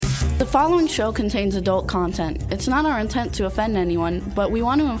following show contains adult content. It's not our intent to offend anyone, but we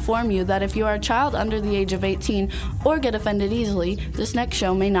want to inform you that if you are a child under the age of 18 or get offended easily, this next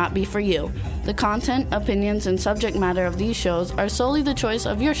show may not be for you. The content, opinions, and subject matter of these shows are solely the choice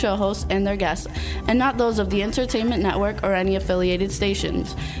of your show hosts and their guests, and not those of the Entertainment Network or any affiliated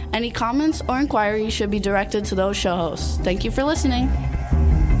stations. Any comments or inquiries should be directed to those show hosts. Thank you for listening.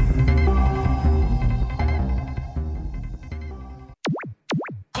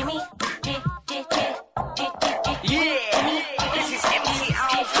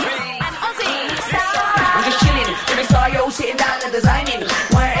 Sitting down and designing,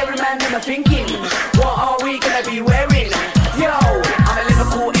 why every man never thinking, what are we gonna be wearing? Yo, I'm a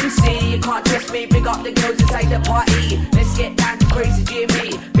Liverpool MC, you can't test me, big up the girls inside the party, let's get down to crazy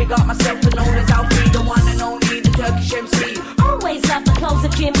Jimmy, big up myself and known as Alfie, the one and only, the Turkish MC. Always love the clothes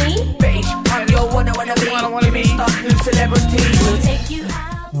of Jimmy. Bitch, I'm your wanna be, Jimmy Stark, new celebrity. We'll take you out.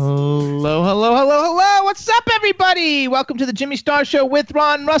 Hello. What's up, everybody? Welcome to the Jimmy Star Show with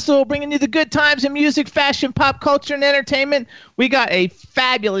Ron Russell, bringing you the good times in music, fashion, pop culture, and entertainment. We got a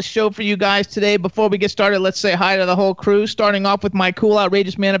fabulous show for you guys today. Before we get started, let's say hi to the whole crew, starting off with my cool,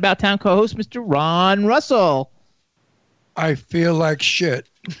 outrageous man about town co-host, Mr. Ron Russell. I feel like shit.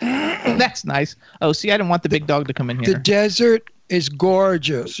 That's nice. Oh, see, I didn't want the big dog to come in here. The desert is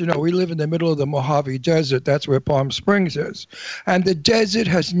gorgeous. You know, we live in the middle of the Mojave Desert. That's where Palm Springs is. And the desert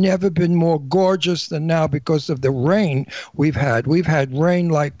has never been more gorgeous than now because of the rain we've had. We've had rain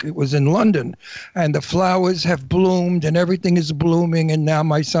like it was in London. And the flowers have bloomed and everything is blooming. And now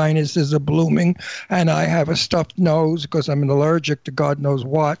my sinuses are blooming. And I have a stuffed nose because I'm allergic to God knows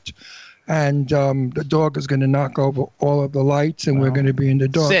what. And the dog is going to knock over all of the lights, and we're going to be in the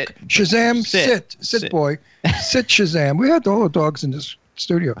dark. Sit. Shazam, sit, boy. Sit, Shazam. We had all the dogs in this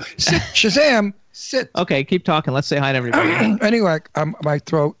studio. Sit, Shazam, sit. Okay, keep talking. Let's say hi to everybody. Anyway, my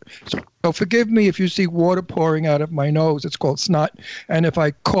throat. So forgive me if you see water pouring out of my nose. It's called snot. And if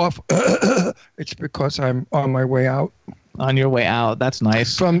I cough, it's because I'm on my way out. On your way out. That's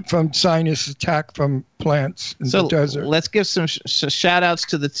nice. From sinus attack from plants in the desert. Let's give some shout outs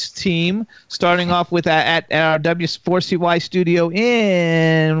to the team, starting off with at our W4CY studio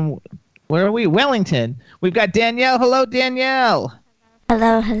in, where are we? Wellington. We've got Danielle. Hello, Danielle.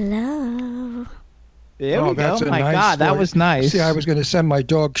 Hello. There we go. Oh my God, that was nice. See, I was going to send my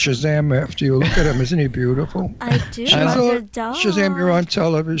dog Shazam after you. Look at him. Isn't he beautiful? I do love your dog. Shazam, you're on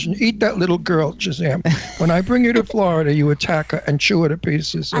television. Eat that little girl, Shazam. When I bring you to Florida, you attack her and chew her to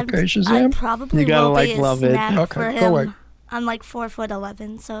pieces. Okay, Shazam? I probably you gotta, will be a snack Okay, for him. go away. I'm like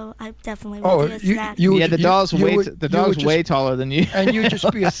 4'11", so I definitely will be a snack. The dog's way taller than you. And you'd just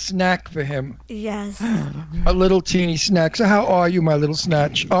be a snack for him. Yes. A little teeny snack. So how are you, my little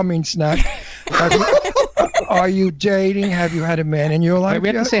snack? Are you dating? Have you had a man in your life? Wait,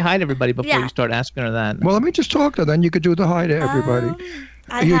 we have to say hi to everybody before you start asking her that. Well, let me just talk to her. Then you could do the hi to everybody.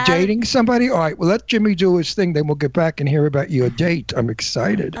 Are you dating somebody? All right, well, let Jimmy do his thing. Then we'll get back and hear about your date. I'm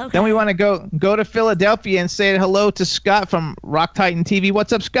excited. Okay. Then we want to go to Philadelphia and say hello to Scott from Rock Titan TV.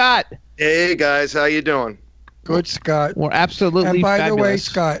 What's up, Scott? Hey, guys. How you doing? Good, Scott. We're absolutely And by fabulous. the way,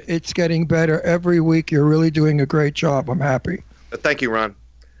 Scott, it's getting better every week. You're really doing a great job. I'm happy. Thank you, Ron.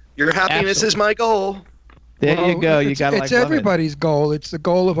 Your happiness is my goal. There you go. You got to It's everybody's goal. It's the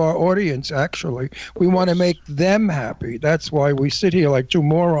goal of our audience, actually. We want to make them happy. That's why we sit here like two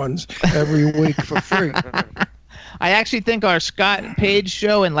morons every week for free. I actually think our Scott Page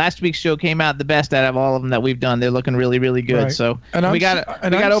show and last week's show came out the best out of all of them that we've done. They're looking really, really good. Right. So we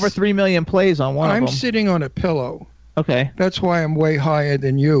got over 3 million plays on one of them. I'm sitting on a pillow. Okay. That's why I'm way higher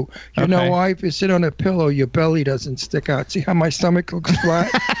than you. You know why? If you sit on a pillow, your belly doesn't stick out. See how my stomach looks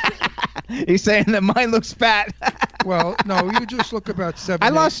flat? He's saying that mine looks fat. Well, no, you just look about 7 I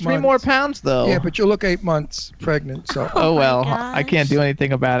lost 3 more pounds, though. Yeah, but you look 8 months pregnant. So. Oh, well, I can't do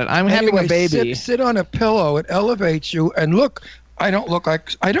anything about it. I'm having a baby. Sit on a pillow. It elevates you. And look, I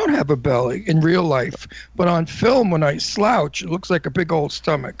don't have a belly in real life. But on film, when I slouch, it looks like a big old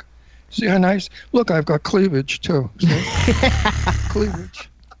stomach. See how nice? Look, I've got cleavage, too. Cleavage.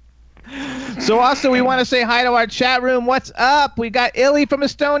 So also we want to say hi to our chat room. What's up? We got Illy from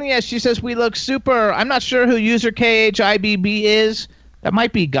Estonia. She says we look super. I'm not sure who user KHIBB is. That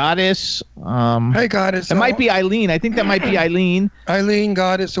might be Goddess. Hey, Goddess. It might be Eileen. I think that might be Eileen. Eileen,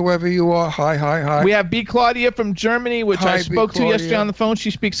 Goddess, whoever you are. Hi. We have B. Claudia from Germany, which I spoke to yesterday on the phone.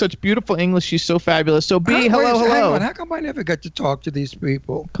 She speaks such beautiful English. She's so fabulous. So B, hello. Hang on. How come I never get to talk to these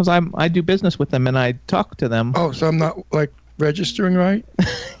people? Because I do business with them and I talk to them. Oh, so I'm not like registering right?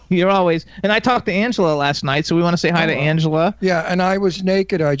 You're always. And I talked to Angela last night, so we want to say hi to Angela. Yeah, and I was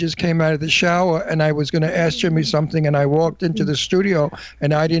naked. I just came out of the shower, and I was going to ask Jimmy something, and I walked into the studio,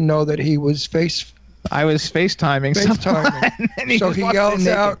 and I didn't know that he was I was FaceTiming. So he yells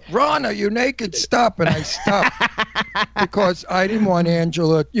out, "Ron, are you naked? Stop!" And I stopped because I didn't want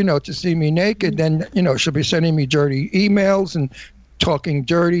Angela, to see me naked. Then, she'll be sending me dirty emails and talking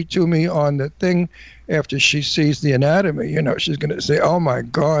dirty to me on the thing. After she sees the anatomy, she's going to say, "Oh my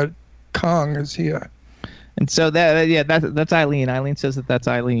God, Kong is here." And so that's Eileen. Eileen says that's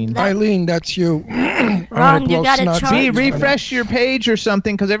Eileen. Eileen, that's you. Ron, you got to charge. Refresh your page or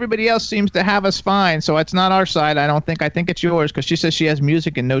something, because everybody else seems to have us fine. So it's not our side, I don't think. I think it's yours, because she says she has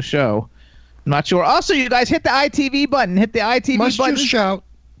music and no show. I'm not sure. Also, you guys, hit the ITV button. Hit the ITV button. Must you shout?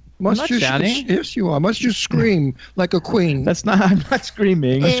 I'm not shouting. Yes, you are. Must you scream like a queen? I'm not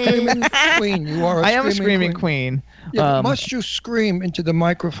screaming. A screaming queen. You are. I am a screaming queen. Yeah, must you scream into the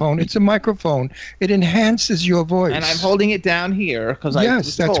microphone? It's a microphone. It enhances your voice. And I'm holding it down here because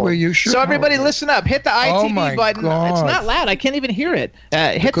that's where you should. So everybody, listen up. Hit the ITV button. God. It's not loud. I can't even hear it.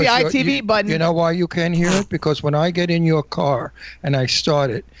 Hit the ITV button. You know why you can't hear it? Because when I get in your car and I start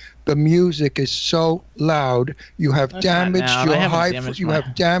it, the music is so loud. You have damaged your high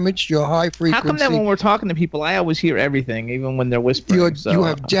frequency. How come that when we're talking to people, I always hear everything, even when they're whispering? You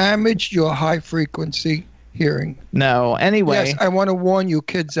have damaged your high frequency hearing. No. Anyway. Yes, I want to warn you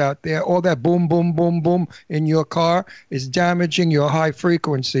kids out there. All that boom, boom, boom, boom in your car is damaging your high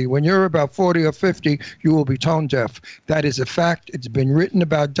frequency. When you're about 40 or 50, you will be tone deaf. That is a fact. It's been written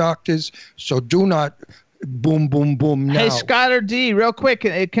about doctors. So do not boom, boom, boom now. Hey, Scott or D, real quick,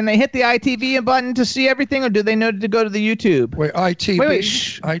 can they hit the ITV button to see everything, or do they know to go to the YouTube? Wait, ITV? Wait,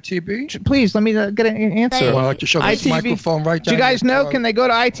 ITV? Please, let me get an answer. Well, I'd like to show this microphone right down. Do you guys know, can they go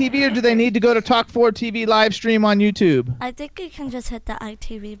to ITV, or do they need to go to Talk4 TV live stream on YouTube? I think you can just hit the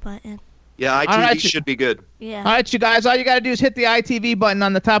ITV button. Yeah, ITV should be good. Yeah. All right, you guys, all you got to do is hit the ITV button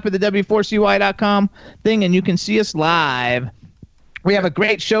on the top of the W4CY.com thing, and you can see us live. We have a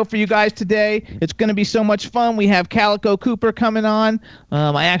great show for you guys today. It's going to be so much fun. We have Calico Cooper coming on.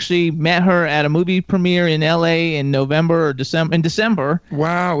 I actually met her at a movie premiere in L.A. in December.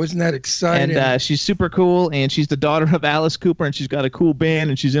 Wow, isn't that exciting? And she's super cool, and she's the daughter of Alice Cooper, and she's got a cool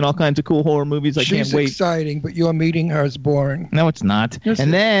band, and she's in all kinds of cool horror movies. I can't wait. She's exciting, but your meeting her is boring. No, it's not. Yes,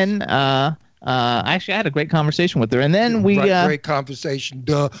 and then actually, I had a great conversation with her, and then great conversation.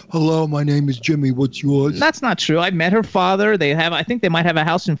 Hello, my name is Jimmy. What's yours? That's not true. I met her father. I think they might have a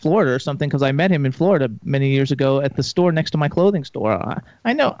house in Florida or something, because I met him in Florida many years ago at the store next to my clothing store.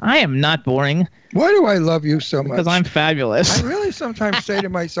 I know I am not boring. Why do I love you so much? Because I'm fabulous. I really sometimes say to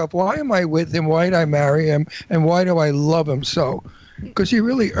myself, why am I with him? Why did I marry him? And why do I love him so? Because he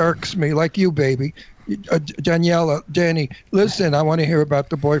really irks me, like you, baby. Daniela, Danny, listen, I want to hear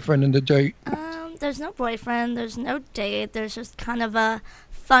about the boyfriend and the date. There's no boyfriend. There's no date. There's just kind of a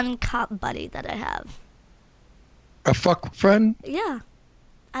fun cop buddy that I have. A fuck friend? Yeah.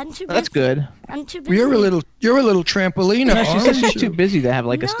 I'm too busy. That's good. I'm too busy. You're a little trampolina. No, she says she's too busy to have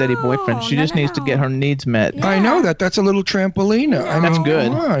like a steady boyfriend. She just needs to get her needs met. Yeah. I know that. That's a little trampolina. I mean, that's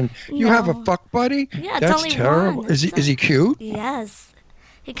good. Come on. You have a fuck buddy? Yeah, it's that's only terrible. one. Is he cute? Yes.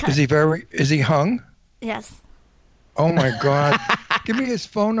 Is he hung? Yes. Oh my God! Give me his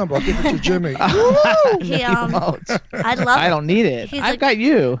phone number. I'll give it to Jimmy. I don't need it. I've got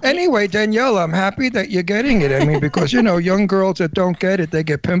you. Anyway, Danielle, I'm happy that you're getting it. I mean, because young girls that don't get it, they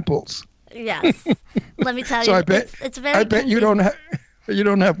get pimples. Yes. Let me tell So you. I bet you don't have. You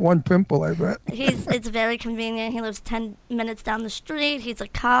don't have one pimple, I bet. It's very convenient. He lives 10 minutes down the street. He's a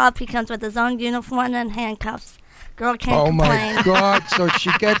cop. He comes with his own uniform and handcuffs. Girl can't complain. Oh my God! So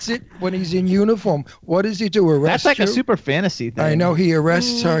she gets it when he's in uniform. What does he do? Arrest That's like you? a super fantasy thing. I know he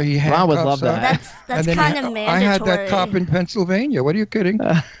arrests her. He handcuffs Ron would love her. that. That's kind of mandatory. I had that cop in Pennsylvania. What are you kidding?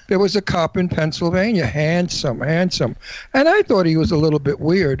 There was a cop in Pennsylvania, handsome, and I thought he was a little bit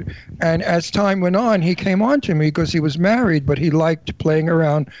weird. And as time went on, he came on to me because he was married, but he liked playing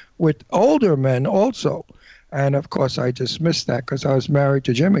around with older men also. And, of course, I dismissed that because I was married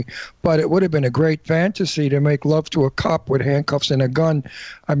to Jimmy. But it would have been a great fantasy to make love to a cop with handcuffs and a gun.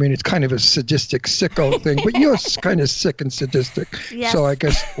 I mean, it's kind of a sadistic, sicko thing. But you're kind of sick and sadistic. Yes. So I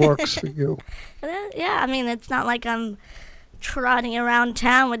guess it works for you. Yeah, I mean, it's not like I'm trotting around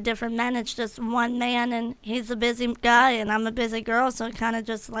town with different men. It's just one man, and he's a busy guy, and I'm a busy girl. So kind of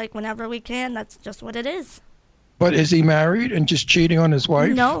just like whenever we can, that's just what it is. But is he married and just cheating on his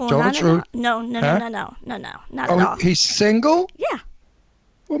wife? No, Tell the truth. No, not at all. He's single? Yeah.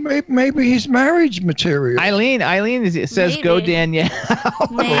 Well, maybe he's marriage material. Eileen says, Maybe. "Go Danielle."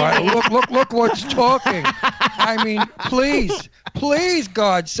 Maybe. Right, look what's talking. I mean, please,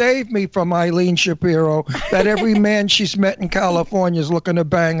 God, save me from Eileen Shapiro, that every man she's met in California is looking to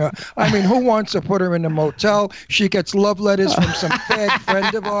bang her. I mean, who wants to put her in a motel? She gets love letters from some fag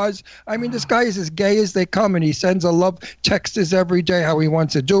friend of ours. I mean, this guy is as gay as they come, and he sends her love texts every day how he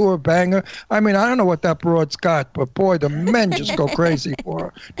wants to do her, bang her. I mean, I don't know what that broad's got, but boy, the men just go crazy for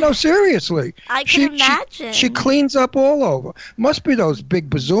her. No, seriously. I can imagine. She cleans up all over. Must be those big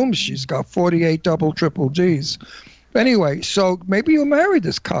bazooms she's got, 48 double triple Ds. Anyway, so maybe you'll marry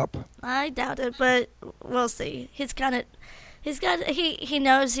this cop. I doubt it, but we'll see. He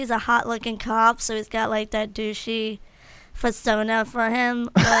knows he's a hot looking cop, so he's got like that douchey persona for him.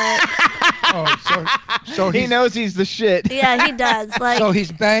 But so he knows he's the shit. Yeah, he does. Like, so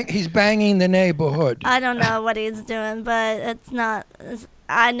he's banging the neighborhood. I don't know what he's doing, but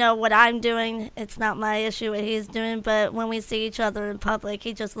I know what I'm doing. It's not my issue what he's doing, but when we see each other in public,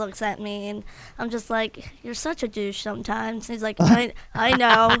 he just looks at me, and I'm just like, you're such a douche sometimes. He's like, I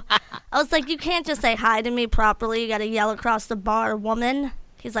know. I was like, you can't just say hi to me properly. You got to yell across the bar, woman.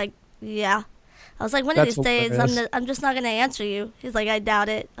 He's like, yeah. I was like, one of these days, I'm just not going to answer you. He's like, I doubt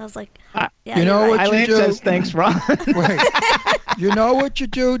it. I was like, yeah, you know right. what Eileen you do? says, thanks, Ron. Wait. You know what you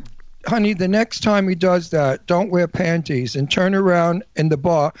do? Honey, the next time he does that, don't wear panties and turn around in the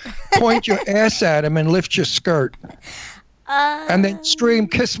bar, point your ass at him and lift your skirt. And then scream,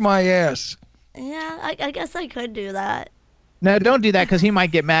 kiss my ass. Yeah, I guess I could do that. No, don't do that because he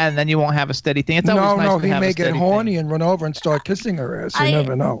might get mad and then you won't have a steady thing. It's always nice to he have may a get steady horny thing. and run over and start kissing her ass. You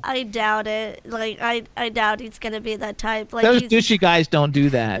never know. I doubt it. Like, I doubt he's going to be that type. Like, Those douchey guys don't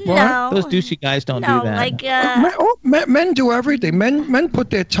do that. No. Those douchey guys don't do that. Like, men do everything. Men put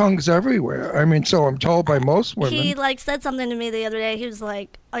their tongues everywhere. I mean, so I'm told by most women. he like said something to me the other day. He was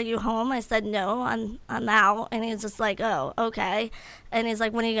like, "Are you home?" I said, "No, I'm out." And he was just like, "Oh, okay." And he's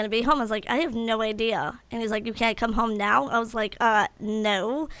like, "When are you going to be home?" I was like, "I have no idea." And he's like, "You can't come home now?" I was like,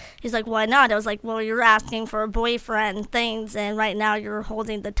 no. He's like, "Why not?" I was like, "Well, you're asking for a boyfriend things, and right now you're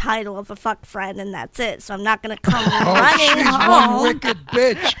holding the title of a fuck friend, and that's it. So I'm not going to come running she's home." one wicked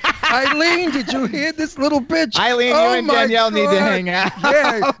bitch. Eileen, did you hear this little bitch? Eileen, you and Danielle need to hang out.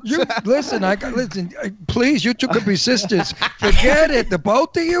 Yeah, you listen. Please, you two could be sisters. Forget it. The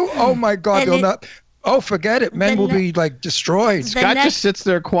both of you. Oh my God, they'll not. Oh, forget it. Men will be like destroyed. Scott just sits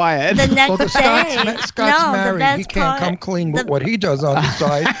there quiet. The next day. Scott's married. He can't come clean with what he does on the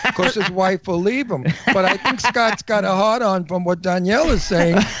side because his wife will leave him. But I think Scott's got a hard on from what Danielle is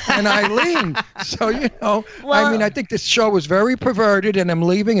saying and Eileen. So, I mean, I think this show is very perverted and I'm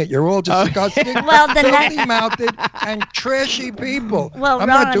leaving it. You're all disgusting, filthy-mouthed and trashy people. Well, I'm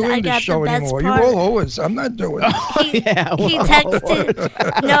Ron, not doing this show anymore. You're all whores. I'm not doing it. He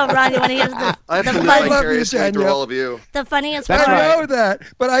texted. No, Ron, you want to hear the I love you, Danielle. All of you. The funniest part. I know that,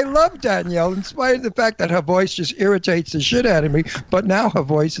 but I love Danielle in spite of the fact that her voice just irritates the shit out of me. But now her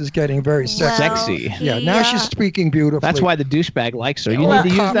voice is getting very sexy. Yeah, now she's speaking beautifully. That's why the douchebag likes her. You need to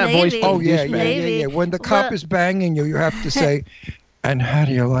use that voice. Oh yeah. When the cop is banging you, you have to say, "And how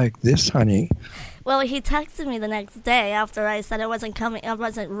do you like this, honey?" Well, he texted me the next day after I said I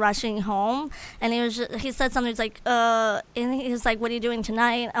wasn't rushing home, and he said something. He's like, and he was like, "What are you doing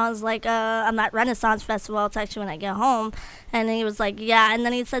tonight?" I was like, "I'm at Renaissance Festival. I'll text you when I get home." And he was like, "Yeah." And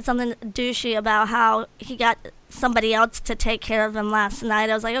then he said something douchey about how he got somebody else to take care of him last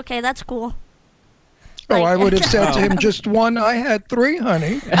night. I was like, "Okay, that's cool." I would have said to him, "Just one. I had three,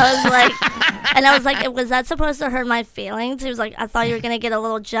 honey." I was like, was that supposed to hurt my feelings? He was like, "I thought you were going to get a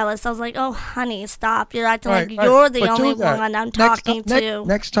little jealous." I was like, "Oh, honey, stop. You're acting like you're the only one I'm talking to."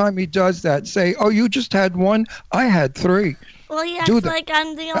 Next time he does that, say, "Oh, you just had one? I had three." Well, he acts like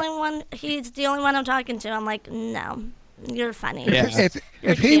I'm the only one. He's the only one I'm talking to. I'm like, no. You're funny. Yeah.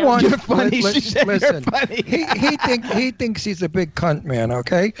 If he wants, you're funny. Listen. You're funny. he thinks he's a big cunt man.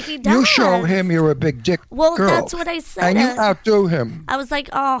 Okay, he does. You show him you're a big dick girl. That's what I said. And you outdo him. I was like,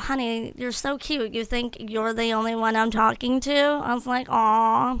 "Oh, honey, you're so cute. You think you're the only one I'm talking to?" I was like,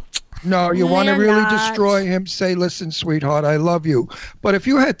 "Aw." No, you want to really destroy him. Say, "Listen, sweetheart, I love you. But if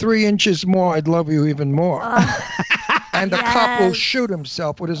you had 3 inches more, I'd love you even more." And the cop will shoot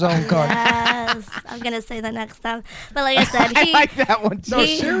himself with his own gun. Yes, I'm going to say that next time. But like I said, I like that one too. No,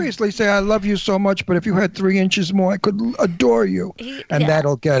 seriously, say, "I love you so much, but if you had 3 inches more, I could adore you." And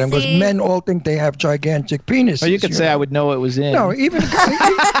that'll get him. Because men all think they have gigantic penises. Or you could say, "I would know it was in." No, even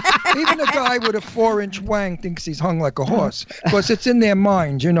a guy with a 4-inch wang thinks he's hung like a horse. Because it's in their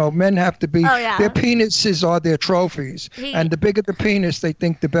mind. Men have to be, their penises are their trophies. And the bigger the penis, they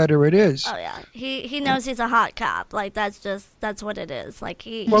think the better it is. Oh, yeah. He knows he's a hot cop. Like, that's what it is. Like, so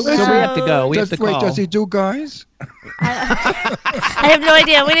we have to go. We have to call. Does he do guys? I have no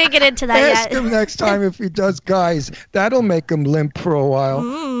idea. We didn't get into that Ask yet. him next time if he does guys. That'll make him limp for a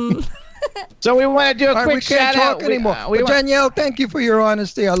while. So we want to do a quick we can't shout out. talk anymore. But Danielle, thank you for your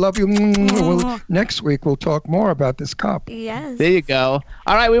honesty. I love you. Next week we'll talk more about this cop. Yes. There you go.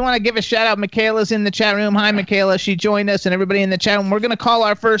 All right, we want to give a shout out. Michaela's in the chat room. Hi, Michaela. She joined us, and everybody in the chat room. We're going to call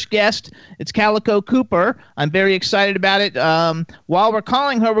our first guest. It's Calico Cooper. I'm very excited about it. While we're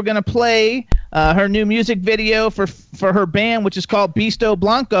calling her, we're going to play her new music video for her band, which is called Bisto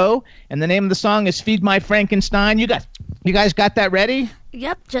Blanco, and the name of the song is "Feed My Frankenstein." You guys got that ready?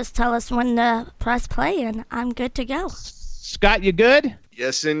 Yep, just tell us when to press play and I'm good to go. Scott, you good?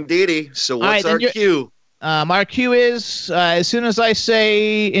 Yes, indeedy. So what's right, our cue? Our cue is as soon as I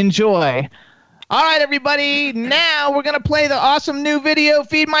say enjoy. All right, everybody. Now we're going to play the awesome new video,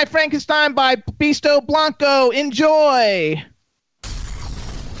 Feed My Frankenstein by Bisto Blanco. Enjoy.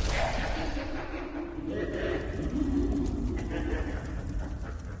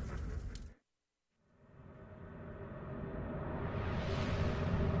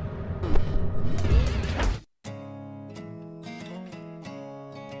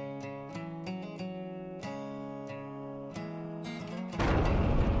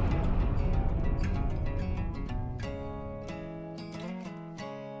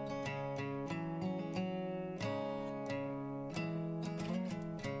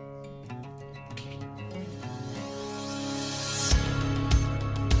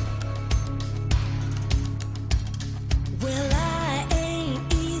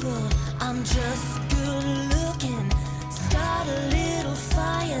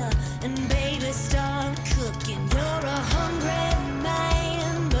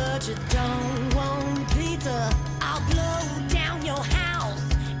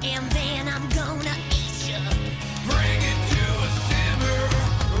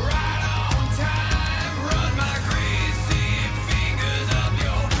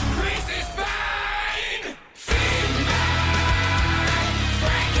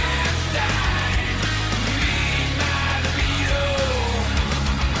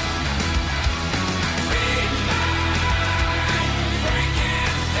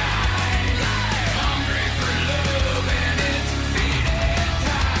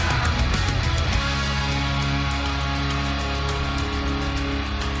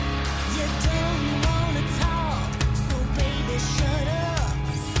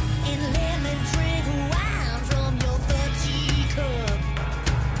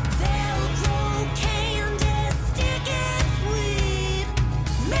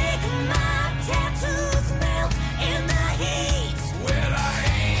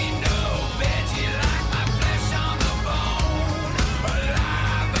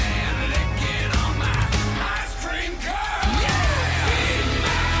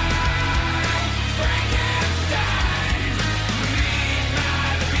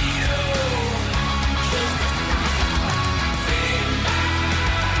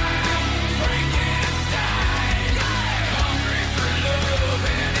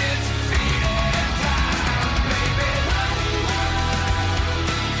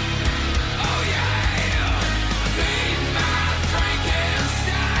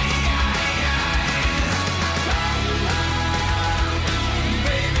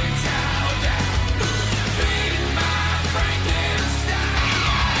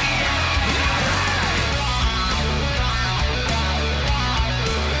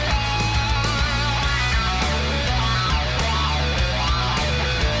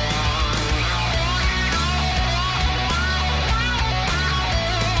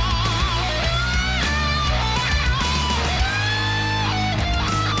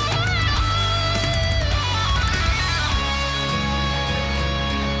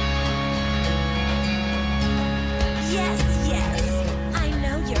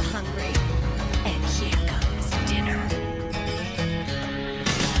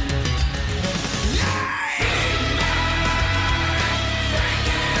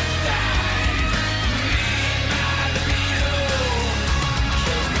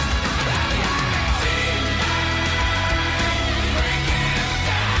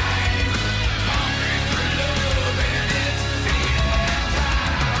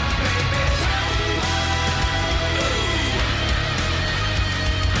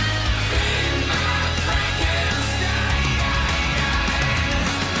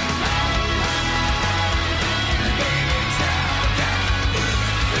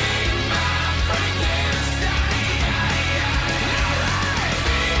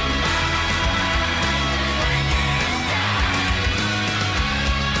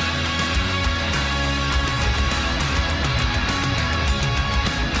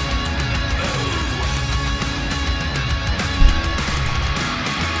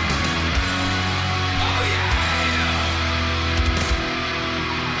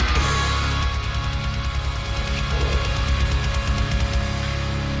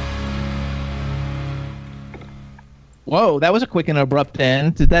 Whoa, that was a quick and abrupt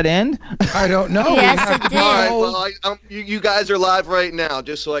end. Did that end? I don't know. Yes, it did. All right, well, you guys are live right now,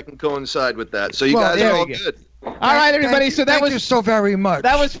 just so I can coincide with that. So you Well, guys there are all we go. good. All right, everybody. So that Thank was you so very much.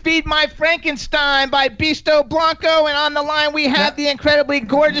 That was Feed My Frankenstein by Bisto Blanco. And on the line, we have the incredibly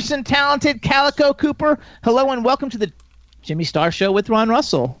gorgeous and talented Calico Cooper. Hello and welcome to the Jimmy Star Show with Ron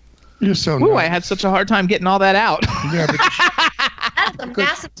Russell. You're so Ooh, nice. I had such a hard time getting all that out. Yeah, but That's a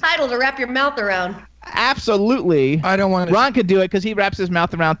massive title to wrap your mouth around. Absolutely. I don't want to. Ron could do it because he wraps his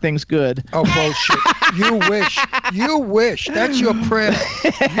mouth around things good. Oh, bullshit. You wish. You wish. That's your prayer.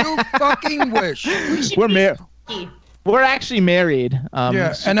 You fucking wish. We're married. We're actually married.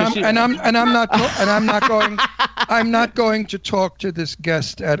 Yeah, and I'm not going to talk to this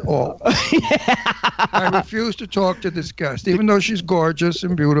guest at all. I refuse to talk to this guest, even though she's gorgeous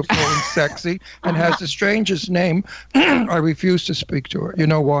and beautiful and sexy and has the strangest name. I refuse to speak to her. You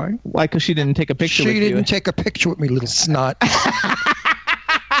know why? Why? Because she didn't take a picture with you. She didn't take a picture with me, little snot.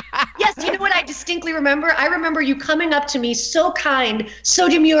 Yes, you know what I distinctly remember? I remember you coming up to me so kind, so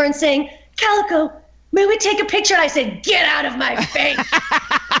demure, and saying, "Calico, may we take a picture?" And I said, "Get out of my face."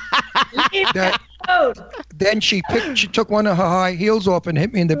 Leave that road. Then she took one of her high heels off and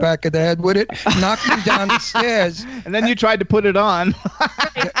hit me in the back of the head with it, knocked me down the stairs. And then you tried to put it on.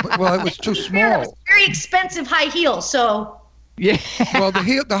 Well, it was too It was small. very expensive high heels, so Yeah. Well,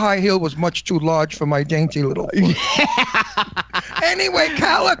 the high heel was much too large for my dainty little foot. Anyway,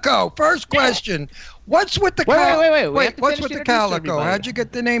 Calico, first question. What's with the Wait. We have to what's finish with the introducing Calico? everybody. How'd you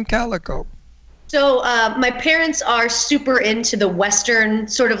get the name Calico? So my parents are super into the Western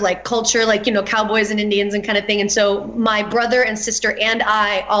sort of like culture, like, you know, cowboys and Indians and kind of thing. And so my brother and sister and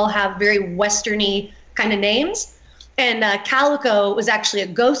I all have very Westerny kind of names. And Calico was actually a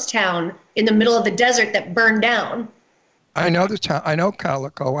ghost town in the middle of the desert that burned down. I know the town. I know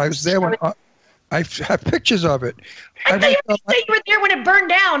Calico. I was there when I have pictures of it. I thought you were going to say you were there when it burned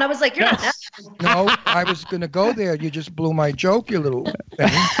down. I was like, you're not that. No, I was going to go there. You just blew my joke, you little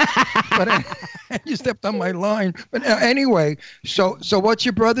thing. But you stepped on my line. But anyway, so what's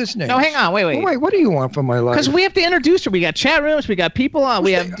your brother's name? No, hang on. Wait. Wait, what do you want from my life? Because we have to introduce her. We got chat rooms. We got people on.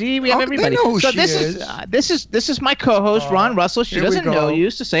 We have Dee. We have everybody. They know who So she this is my co-host Ron Russell. She here we doesn't go. know you,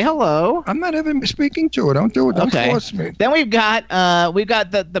 so say hello. I'm not even speaking to her. Don't do it. Don't Okay. force me. Then we've got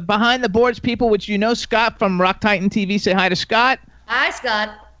the behind the boards people, which you know Scott from Rock Titan TV. Say hi to Scott. Hi,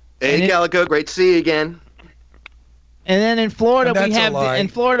 Scott. Hey, Calico, great to see you again. And then in Florida And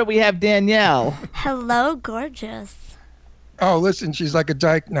that's we have Danielle. Hello, gorgeous. Oh, listen, she's like a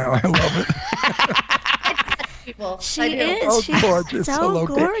dyke now. I love it. People. She I do. is. Oh, She's gorgeous. so Hello,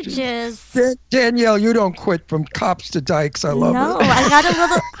 gorgeous. Danielle, you don't quit from cops to dykes. I love No, it. I got a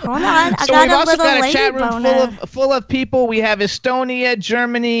little. Hold on, I So we've got a also little got a lady chat room boner. full of people. We have Estonia,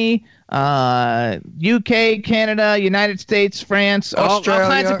 Germany, UK, Canada, United States, France, all Australia.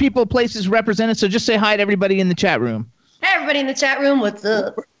 kinds of people, places represented. So just say hi to everybody in the chat room. Hey, everybody in the chat room, what's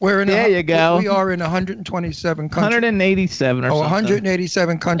up? We're in There you go. We are in 127 countries. 187 or something.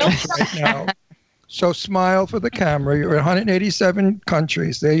 187 countries right now. So smile for the camera. You're in 187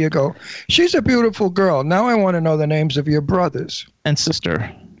 countries. There you go. She's a beautiful girl. Now I want to know the names of your brothers And sister.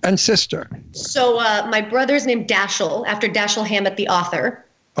 and sister. So my brother's named Dashiell, after Dashiell Hammett, the author.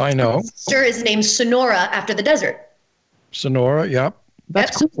 I know. Sister is named Sonora, after the desert. Sonora, yep.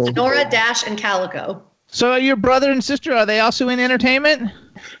 That's cool. Sonora, Dash, and Calico. So your brother and sister, are they also in entertainment?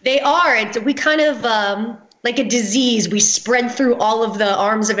 They are. We kind of, like a disease, we spread through all of the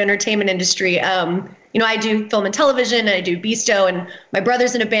arms of entertainment industry. You know, I do film and television, and I do Bisto, and my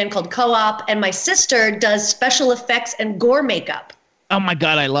brother's in a band called Co-op, and my sister does special effects and gore makeup. Oh my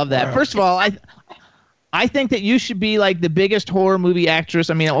God, I love that. Wow. First of all, I think that you should be like the biggest horror movie actress.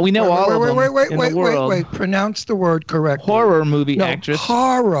 I mean, we know all of them in the world. Wait. Pronounce the word correctly. Horror movie No, actress.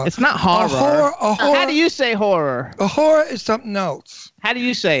 horror. It's not horror. A horror. How do you say horror? A horror is something else. How do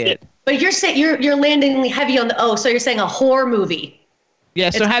you say it? But you're saying you're landing heavy on the O, so you're saying a horror movie. Yeah.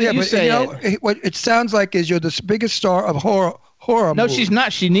 So how do you but say it? What it sounds like is you're the biggest star of horror No, movies. she's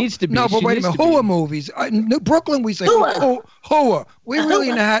not. She needs to be. No, but She wait a needs minute. to be. Horror movies. In Brooklyn, we say Hooah. horror. We really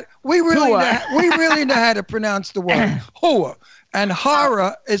know how. We really know how to pronounce the word horror. And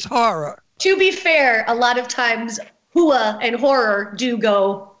horror is horror. To be fair, a lot of times hua and horror do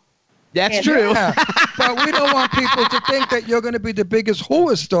go. That's Yeah. true. Yeah, but we don't want people to think that you're going to be the biggest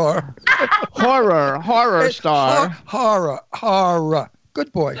horror star. Horror star. Horror.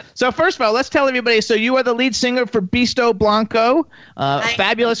 Good boy. So first of all, let's tell everybody. So you are the lead singer for Bisto Blanco,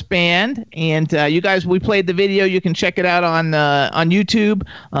 fabulous band, and you guys. We played the video. You can check it out on YouTube.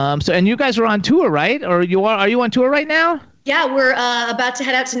 And you guys are on tour, right? Or are you on tour right now? Yeah, we're about to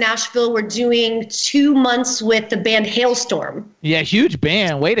head out to Nashville. We're doing 2 months with the band Hailstorm. Yeah, huge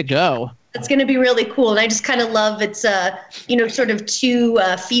band. Way to go. It's going to be really cool. And I just kind of love it's, sort of 2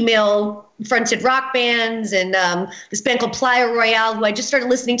 female-fronted rock bands and this band called Playa Royale, who I just started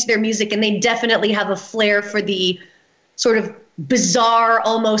listening to their music, and they definitely have a flair for the sort of bizarre,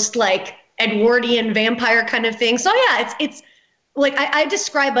 almost like Edwardian vampire kind of thing. So, yeah, it's like I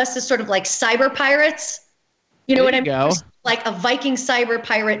describe us as sort of like cyber pirates. You know what I mean? Like a Viking cyber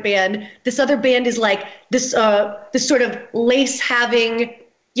pirate band. This other band is like this sort of lace-having,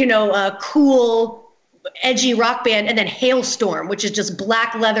 cool, edgy rock band, and then Hailstorm, which is just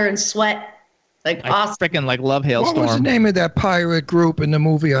black leather and sweat. Like awesome. I freaking love Hailstorm. What was the name of that pirate group in the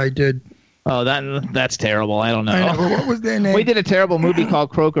movie I did? Oh, that's terrible. I don't know. I know. What was their name? We did a terrible movie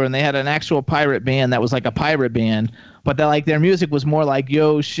called Croaker, and they had an actual pirate band that was like a pirate band, but their music was more like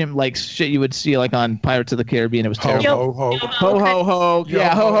like shit you would see like on Pirates of the Caribbean. It was terrible. Ho ho ho ho ho.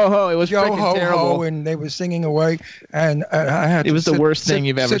 Yeah, ho ho ho. It was yo freaking ho terrible. Ho, and they were singing away, and I had. It was the worst thing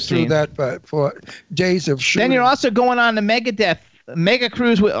you've ever seen. Sit through that for days of shooting. Then you're also going on the Mega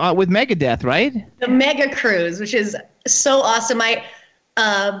Cruise with Megadeth, right? The Mega Cruise, which is so awesome.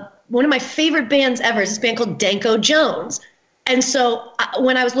 One of my favorite bands ever is this band called Danko Jones. And so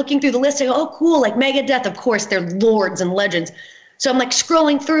when I was looking through the list, I go, oh, cool, like Megadeth, of course, they're lords and legends. So I'm like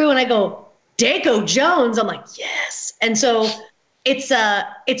scrolling through and I go, Danko Jones. I'm like, yes. And so it's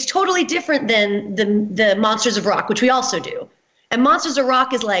totally different than the Monsters of Rock, which we also do. And Monsters of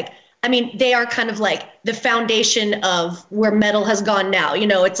Rock is like, I mean, they are kind of like the foundation of where metal has gone now.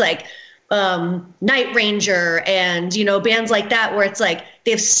 It's like Night Ranger and, bands like that where it's like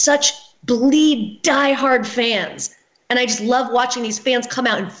they have such bleed diehard fans. And I just love watching these fans come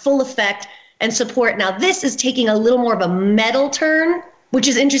out in full effect and support. Now, this is taking a little more of a metal turn, which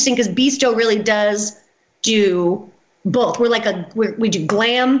is interesting because Beasto really does do both. We do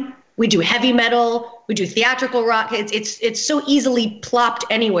glam, we do heavy metal, we do theatrical rock. It's so easily plopped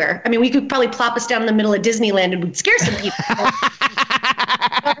anywhere. I mean, we could probably plop us down in the middle of Disneyland and we'd scare some people.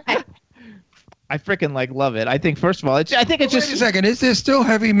 I freaking love it. I think first of all, Wait a second. Is there still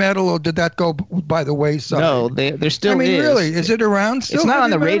heavy metal, or did that go by the wayside? No, there still is. I mean, really, is it around still? It's not on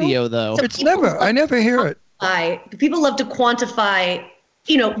the metal? Radio though. I never hear it. People love to quantify.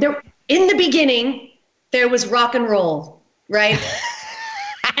 There in the beginning there was rock and roll, right?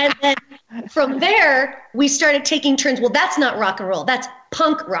 And then from there we started taking turns. Well, that's not rock and roll. That's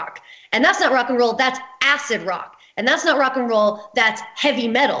punk rock, and that's not rock and roll. That's acid rock. And that's not rock and roll, that's heavy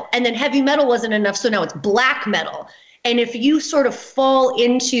metal. And then heavy metal wasn't enough, so now it's black metal. And if you sort of fall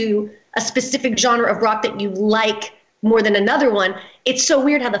into a specific genre of rock that you like more than another one, it's so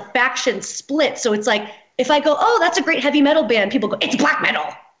weird how the factions split. So it's like, if I go, oh, that's a great heavy metal band, people go, it's black metal.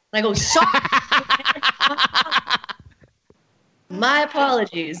 And I go, sorry. My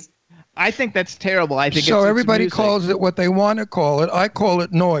apologies. I think that's terrible. I think so. Everybody calls it what they want to call it. I call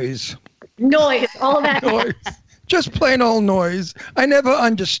it noise. Noise, all that. Noise. Just plain old noise. I never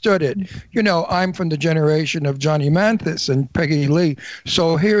understood it. I'm from the generation of Johnny Mathis and Peggy Lee.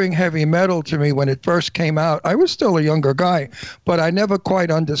 So hearing heavy metal to me when it first came out, I was still a younger guy, but I never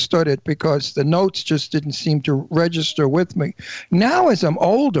quite understood it because the notes just didn't seem to register with me. Now as I'm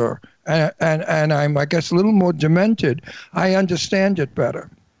older and I'm, I guess, a little more demented, I understand it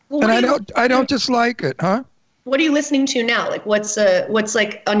better. Well, and I don't dislike it, huh? What are you listening to now? Like what's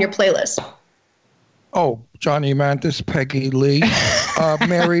like on your playlist? Oh, Johnny Mathis, Peggy Lee,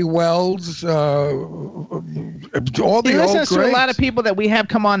 Mary Wells, all the old greats. He listens to a lot of people that we have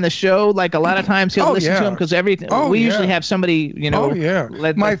come on the show. Like a lot of times he'll listen to them because we usually have somebody, Oh, yeah.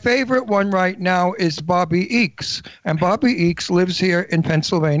 My favorite one right now is Bobby Eakes. And Bobby Eakes lives here in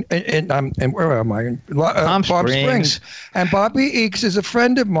Pennsylvania. And where am I? Palm Springs. And Bobby Eakes is a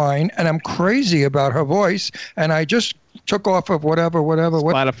friend of mine, and I'm crazy about her voice. And I just took off of whatever.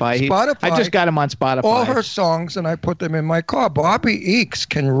 Spotify. I just got him on Spotify. All her songs, and I put them in my car. Bobby Eakes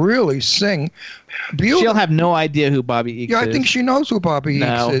can really sing beautiful. She'll have no idea who Bobby Eakes is. Yeah, I think she knows who Bobby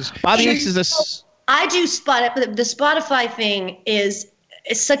Eakes is. Bobby Eakes is I do Spotify. The Spotify thing is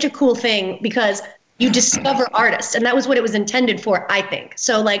such a cool thing because you discover artists, and that was what it was intended for, I think.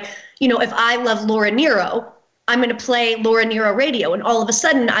 So, if I love Laura Nyro, I'm going to play Laura Nyro radio, and all of a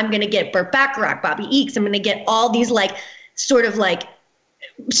sudden I'm going to get Burt Bacharach, Bobby Eakes. I'm going to get all these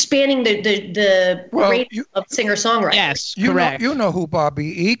spanning the range of singer-songwriters. Yes, correct. You know who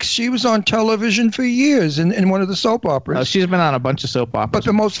Bobby Eakes. She was on television for years in one of the soap operas. Oh, she's been on a bunch of soap operas. But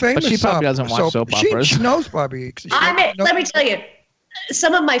the most famous. But she probably doesn't watch soap operas. She knows Bobby Eakes. Let me tell you,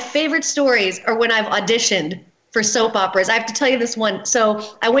 some of my favorite stories are when I've auditioned for soap operas. I have to tell you this one. So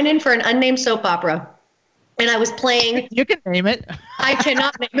I went in for an unnamed soap opera. and I was playing. You can name it. I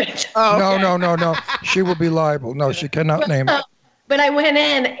cannot name it. Oh, okay. No. She will be liable. No, she cannot name it. But I went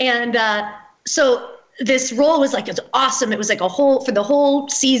in, and so this role was like, it's awesome. It was like for the whole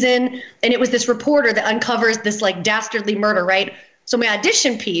season, and it was this reporter that uncovers this like dastardly murder, right? So my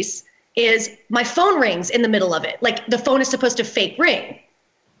audition piece is my phone rings in the middle of it. Like the phone is supposed to fake ring.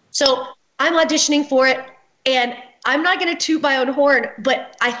 So I'm auditioning for it, and I'm not going to toot my own horn,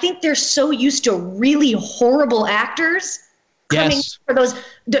 but I think they're so used to really horrible actors coming for those.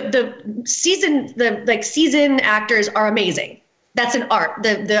 The season actors are amazing. That's an art.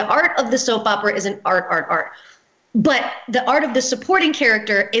 The art of the soap opera is an art. But the art of the supporting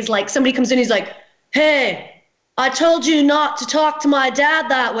character is like somebody comes in, he's like, "Hey, I told you not to talk to my dad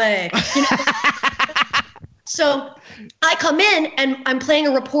that way." You know? So I come in and I'm playing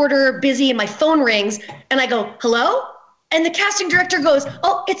a reporter, busy, and my phone rings, and I go, "Hello?" And the casting director goes,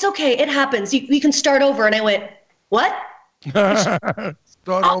 "Oh, it's okay. It happens. You can start over." And I went, "What?"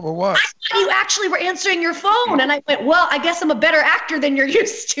 Start over what? I thought you actually were answering your phone. And I went, "Well, I guess I'm a better actor than you're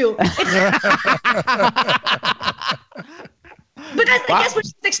used to." Because I guess what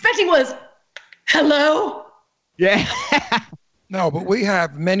she was expecting was, "Hello?" Yeah. No, but we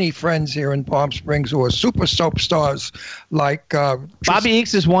have many friends here in Palm Springs who are super soap stars, like Bobby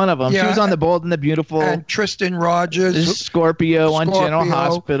Eakes is one of them. Yeah, she was on The Bold and the Beautiful. And Tristan Rogers. Scorpio on General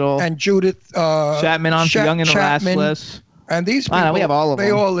Hospital. And Judith Chapman on Young and the Restless. And these people, we have all of them.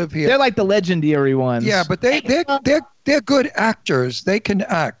 They all live here. They're like the legendary ones. Yeah, but they're good actors. They can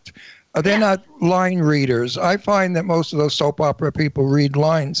act. They're not line readers. I find that most of those soap opera people read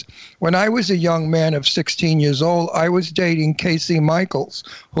lines. When I was a young man of 16 years old, I was dating Casey Michaels,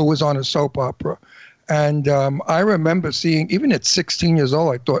 who was on a soap opera. And I remember seeing, even at 16 years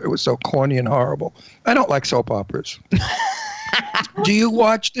old, I thought it was so corny and horrible. I don't like soap operas. Did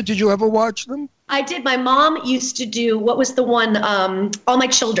you ever watch them? I did. My mom used to do, what was the one, All My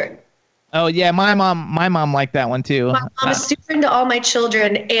Children. Oh yeah, my mom liked that one too. My mom is super into All My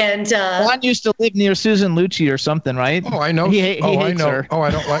Children, and Juan used to live near Susan Lucci or something, right? Oh, I know. He hates her. Oh,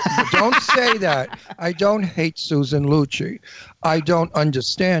 I don't like. Don't say that. I don't hate Susan Lucci. I don't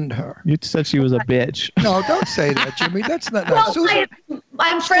understand her. You said she was a bitch. No, don't say that, Jimmy. That's not nice. Well,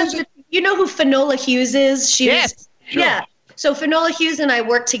 I'm friends with. You know who Finola Hughes is? Yes. Sure. Yeah. So Finola Hughes and I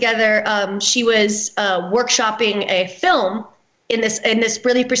worked together. She was workshopping a film in this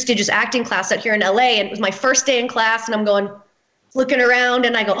really prestigious acting class out here in LA, and it was my first day in class, and I'm looking around,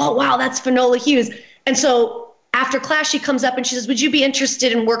 and I go, "Oh wow, that's Finola Hughes." And so after class, she comes up and she says, "Would you be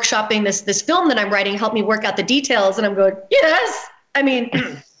interested in workshopping this film that I'm writing? Help me work out the details." And I'm going, "Yes." I mean,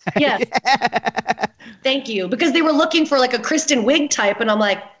 yes. Yeah. Thank you, because they were looking for like a Kristen Wiig type, and I'm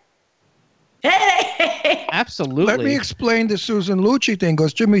like, hey. Absolutely. Let me explain the Susan Lucci thing,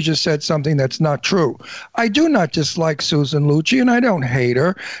 because Jimmy just said something that's not true. I do not dislike Susan Lucci, and I don't hate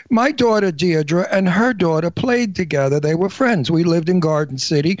her. My daughter Deirdre and her daughter played together. They were friends. We lived in Garden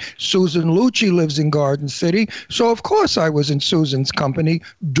City. Susan Lucci lives in Garden City. So, of course, I was in Susan's company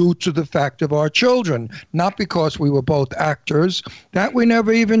due to the fact of our children, not because we were both actors. That we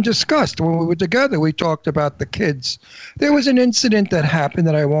never even discussed. When we were together, we talked about the kids. There was an incident that happened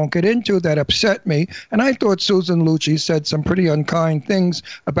that I won't get into that upset me, and I thought Susan Lucci said some pretty unkind things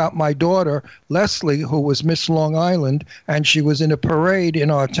about my daughter, Leslie, who was Miss Long Island, and she was in a parade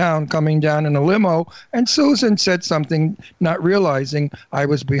in our town coming down in a limo, and Susan said something not realizing I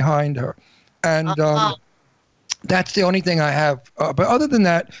was behind her. And that's the only thing I have. But other than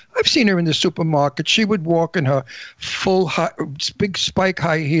that, I've seen her in the supermarket. She would walk in her big spike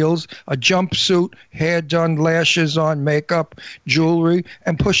high heels, a jumpsuit, hair done, lashes on, makeup, jewelry,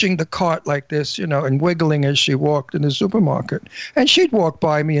 and pushing the cart like this, and wiggling as she walked in the supermarket. And she'd walk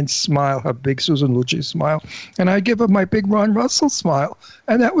by me and smile, her big Susan Lucci smile. And I'd give her my big Ron Russell smile.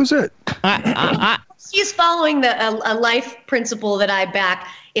 And that was it. She's following a life principle that I back.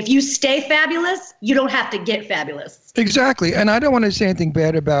 If you stay fabulous, you don't have to get fabulous. Exactly. And I don't want to say anything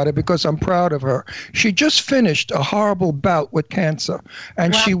bad about it because I'm proud of her. She just finished a horrible bout with cancer,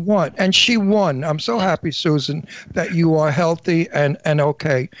 and she won. And she won. I'm so happy, Susan, that you are healthy and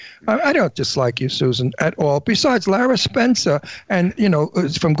okay. I don't dislike you, Susan, at all. Besides, Lara Spencer, and,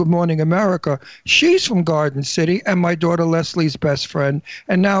 is from Good Morning America. She's from Garden City, and my daughter Leslie's best friend.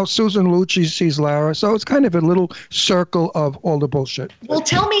 And now Susan Lucci sees Lara. So it's kind of a little circle of all the bullshit. Well,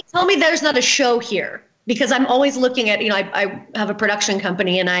 tell me there's not a show here. Because I'm always looking at, I have a production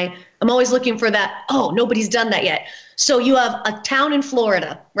company, and I'm always looking for that. Oh, nobody's done that yet. So you have a town in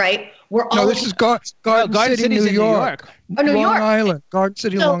Florida, right? This is Garden City, New York. Oh, New York. Long Island. Garden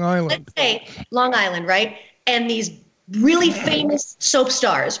City, Long Island. Let's say Long Island, right? And these really famous soap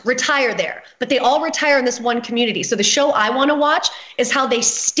stars retire there, but they all retire in this one community. So the show I want to watch is how they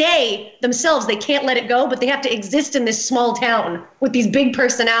stay themselves. They can't let it go, but they have to exist in this small town with these big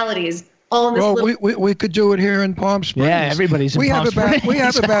personalities. All in this we could do it here in Palm Springs. Yeah, everybody's in Palm Springs. We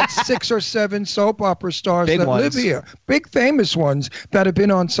have about 6 or 7 soap opera stars Big that ones. live here. Big famous ones that have been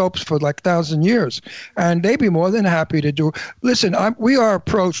on soaps for like 1,000 years. And they'd be more than happy to do. Listen, we are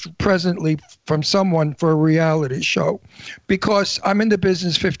approached presently from someone for a reality show because I'm in the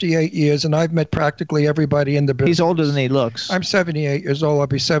business 58 years and I've met practically everybody in the business. He's older than he looks. I'm 78 years old. I'll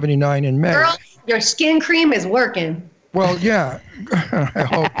be 79 in May. Girl, your skin cream is working. Well, yeah, I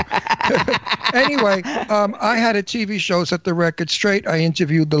hope. Anyway, I had a TV show, Set the Record Straight. I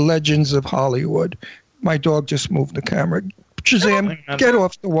interviewed the legends of Hollywood. My dog just moved the camera. Shazam, get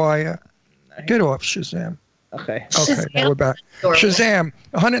off the wire. Get off, Shazam. Okay. Okay, now we're back. Shazam,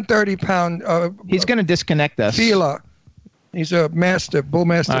 130-pound. He's going to disconnect us. Fila. He's a bull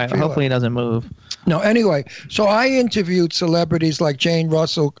master. All right, Fila. hopefully he doesn't move. No, anyway, so I interviewed celebrities like Jane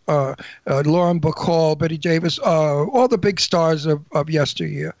Russell, Lauren Bacall, Betty Davis, all the big stars of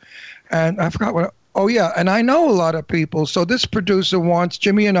yesteryear. And I forgot what. Oh, yeah, and I know a lot of people. So this producer wants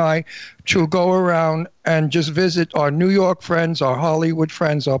Jimmy and I to go around and just visit our New York friends, our Hollywood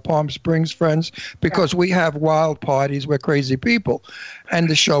friends, our Palm Springs friends, because we have wild parties. We're crazy people. And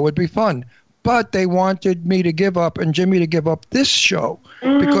the show would be fun. But they wanted me to give up and Jimmy to give up this show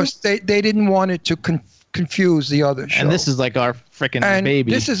because they didn't want it to confuse the other show. And this is like our freaking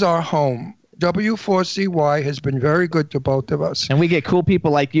baby. This is our home. W4CY has been very good to both of us. And we get cool people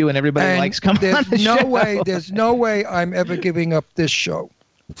like you and everybody likes coming on the show. There's no way I'm ever giving up this show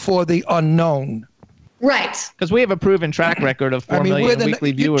for the unknown. Right. Because we have a proven track record of 4 million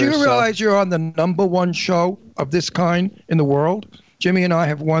weekly viewers. Do you realize you're on the #1 show of this kind in the world? Jimmy and I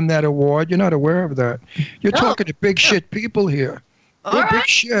have won that award. You're not aware of that. You're talking to big shit people here. We're big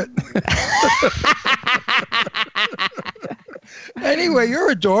shit. Anyway,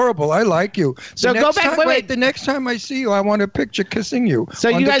 you're adorable. I like you. So go back. Wait. The next time I see you, I want a picture kissing you. So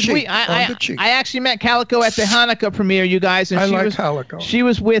you guys, I actually met Calico at the Hanukkah premiere, you guys. And I like Calico. She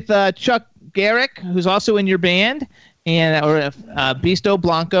was with Chuck Garrick, who's also in your band, and Bisto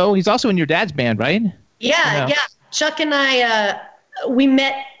Blanco. He's also in your dad's band, right? Yeah. Chuck and I, we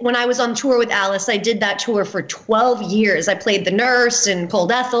met when I was on tour with Alice. I did that tour for 12 years. I played the nurse and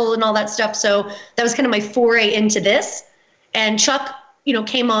Cold Ethel and all that stuff. So that was kind of my foray into this. And Chuck,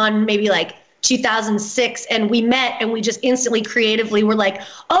 came on maybe like 2006, and we met and we just instantly creatively were like,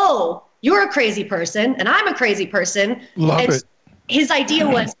 oh, you're a crazy person and I'm a crazy person. Love it. His idea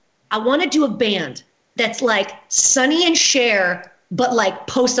was, I want to do a band that's like Sonny and Cher, but like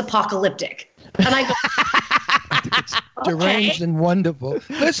post-apocalyptic. And I go, it's deranged and wonderful.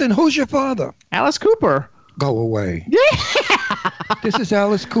 Listen, who's your father? Alice Cooper. Go away. Yeah. This is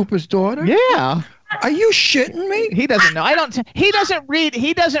Alice Cooper's daughter? Yeah. Are you shitting me? He doesn't know. He doesn't read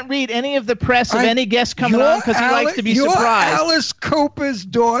any of the press of any guests coming on because he likes to be surprised. You're Alice Cooper's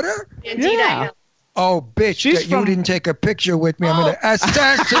daughter? Indeed, I am. Oh, bitch, you didn't take a picture with me. I'm going to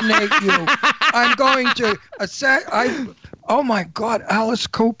assassinate you. I'm going to oh, my God, Alice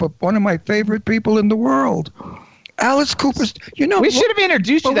Cooper, one of my favorite people in the world. Alice Cooper's, we should have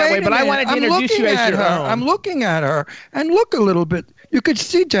introduced you that way, but I wanted to introduce you as your own. I'm looking at her, and look a little bit. You could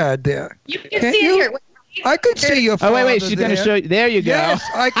see Dad there. You can see it here. I could see your father. Oh, wait, she's going to show you. There you go. Yes,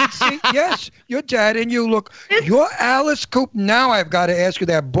 I could see. Yes, your dad, and you look. You're Alice Cooper. Now I've got to ask you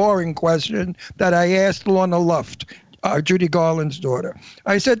that boring question that I asked Lorna Luft, Judy Garland's daughter.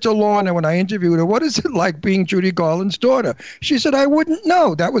 I said to Lorna when I interviewed her, what is it like being Judy Garland's daughter? She said, I wouldn't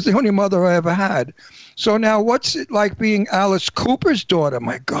know. That was the only mother I ever had. So now what's it like being Alice Cooper's daughter?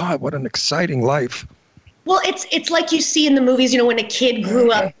 My God, what an exciting life. Well, it's like you see in the movies, when a kid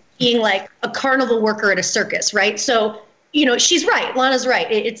grew up being like a carnival worker at a circus, right? So, she's right. Lana's right.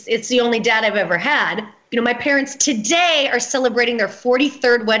 It's the only dad I've ever had. My parents today are celebrating their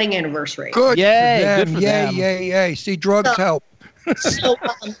 43rd wedding anniversary. Good. Yay. For them. Good for them. Yay. See, drugs help. So,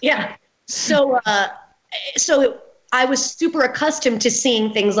 yeah. So I was super accustomed to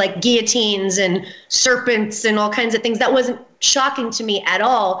seeing things like guillotines and serpents and all kinds of things. That wasn't shocking to me at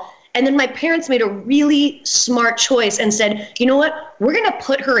all. And then my parents made a really smart choice and said, you know what? We're going to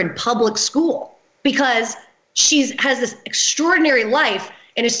put her in public school because she has this extraordinary life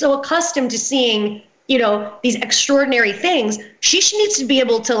and is so accustomed to seeing, these extraordinary things. She needs to be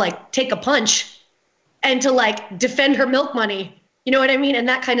able to take a punch and to defend her milk money. You know what I mean? And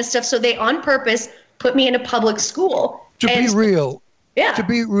that kind of stuff. So they on purpose put me in a public school. To be real. Yeah. To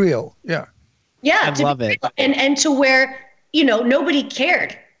be real. Yeah. Yeah. I love it. And to where, nobody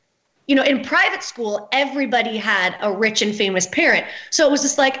cared. in private school, everybody had a rich and famous parent. So it was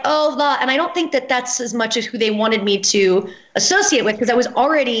just like, and I don't think that that's as much as who they wanted me to associate with, because I was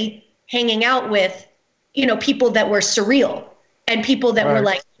already hanging out with, people that were surreal and people that were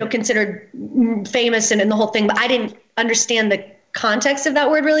like, considered famous and the whole thing. But I didn't understand the context of that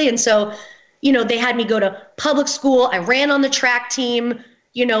word really. And so, they had me go to public school. I ran on the track team,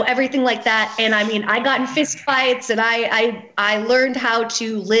 everything like that. And I mean, I got in fist fights, and I learned how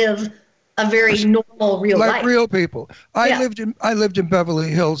to live a very normal, real life. Like real people. I lived in Beverly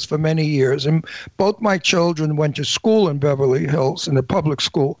Hills for many years, and both my children went to school in Beverly Hills, in a public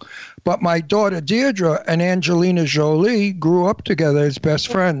school. But my daughter Deirdre and Angelina Jolie grew up together as best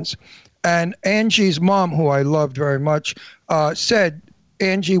friends. And Angie's mom, who I loved very much, said,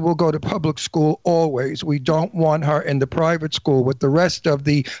 Angie will go to public school always. We don't want her in the private school with the rest of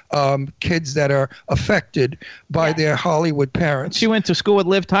the kids that are affected by their Hollywood parents. She went to school with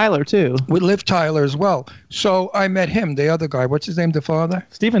Liv Tyler, too. With Liv Tyler as well. So I met him, the other guy. What's his name, the father?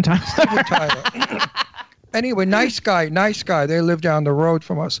 Steven Tyler. Steven Tyler. Anyway, nice guy. They live down the road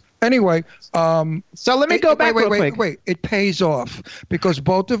from us. Anyway. So let me go back real quick. Wait. It pays off because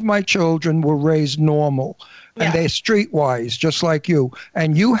both of my children were raised normal. And they're streetwise, just like you.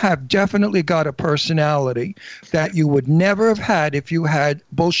 And you have definitely got a personality that you would never have had if you had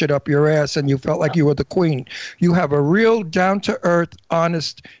bullshit up your ass and you felt like you were the queen. You have a real down-to-earth,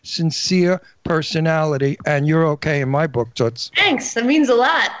 honest, sincere personality, and you're okay in my book, Toots. Thanks. That means a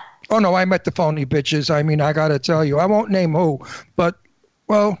lot. Oh, no, I met the phony bitches. I mean, I got to tell you. I won't name who, but,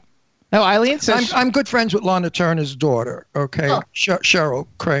 well... No, Eileen says... I'm good friends with Lana Turner's daughter, okay? Oh. Cheryl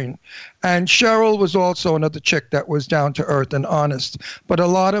Crane. And Cheryl was also another chick that was down to earth and honest. But a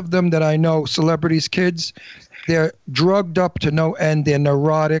lot of them that I know, celebrities' kids, they're drugged up to no end. They're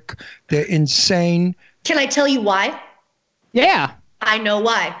neurotic. They're insane. Can I tell you why? Yeah. I know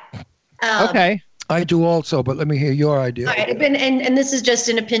why. Okay. I do also, but let me hear your idea. All right. And this is just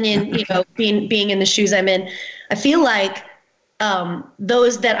an opinion, being in the shoes I'm in. I feel like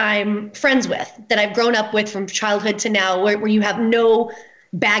those that I'm friends with, that I've grown up with from childhood to now, where you have no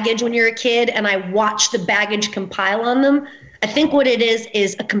baggage when you're a kid, and I watch the baggage compile on them. I think what it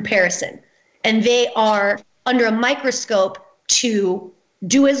is a comparison. And they are under a microscope to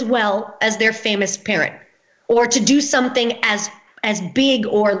do as well as their famous parent, or to do something as big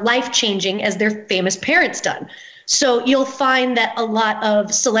or life-changing as their famous parents done. So you'll find that a lot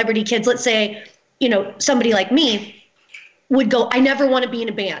of celebrity kids, let's say, somebody like me, would go, I never want to be in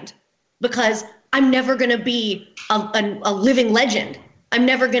a band because I'm never going to be a living legend. I'm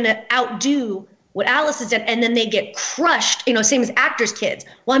never going to outdo what Alice has done. And then they get crushed, same as actors' kids.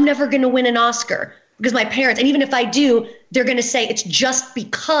 Well, I'm never going to win an Oscar because my parents, and even if I do, they're going to say it's just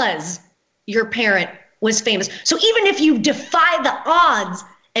because your parent was famous. So even if you defy the odds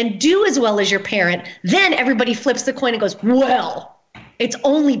and do as well as your parent, then everybody flips the coin and goes, well, it's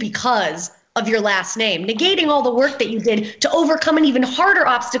only because of your last name, negating all the work that you did to overcome an even harder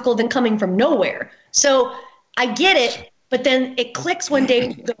obstacle than coming from nowhere. So I get it, but then it clicks one day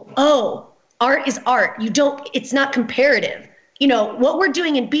and you go, oh, art is art. It's not comparative. What we're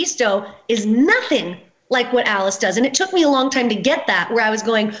doing in Beasto is nothing like what Alice does. And it took me a long time to get that, where I was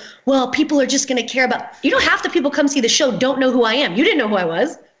going, well, people are just going to care about, half the people come see the show don't know who I am. You didn't know who I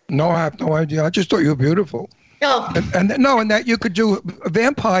was. No, I have no idea. I just thought you were beautiful. Oh. And that you could do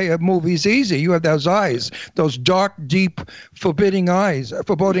vampire movies easy. You have those eyes, those dark, deep, foreboding eyes.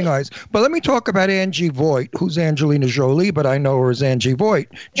 But let me talk about Angie Voigt, who's Angelina Jolie, but I know her as Angie Voigt,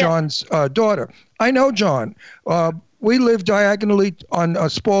 John's daughter. I know John. We lived diagonally on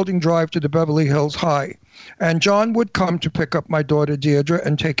Spalding Drive to the Beverly Hills High. And John would come to pick up my daughter Deirdre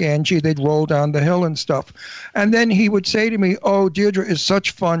and take Angie. They'd roll down the hill and stuff. And then he would say to me, oh, Deirdre is such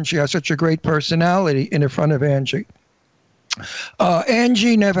fun. She has such a great personality in front of Angie.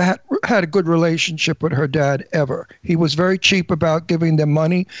 Angie never had a good relationship with her dad ever. He was very cheap about giving them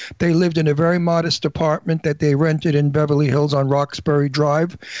money. They lived in a very modest apartment that they rented in Beverly Hills on Roxbury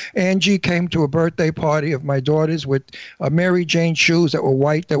Drive. Angie came to a birthday party of my daughter's with Mary Jane shoes that were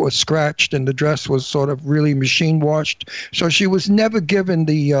white, that were scratched, and the dress was sort of really machine washed. So she was never given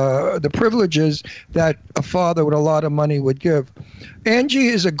the privileges that a father with a lot of money would give. Angie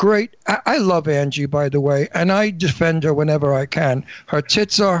is I love Angie, by the way, and I defend her whenever I can. Her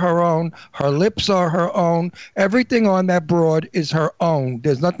tits are her own. Her lips are her own. Everything on that broad is her own.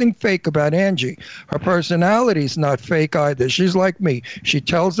 There's nothing fake about Angie. Her personality's not fake either. She's like me. She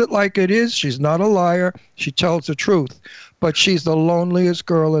tells it like it is. She's not a liar. She tells the truth. But she's the loneliest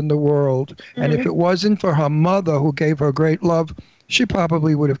girl in the world. Mm-hmm. And if it wasn't for her mother, who gave her great love, she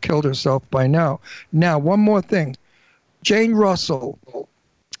probably would have killed herself by now. Now, one more thing. Jane Russell,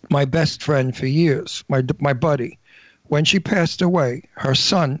 my best friend for years, my buddy. When she passed away, her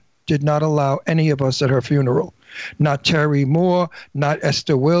son did not allow any of us at her funeral. Not Terry Moore, not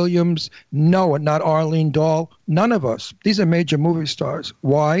Esther Williams, no, not Arlene Dahl, none of us. These are major movie stars.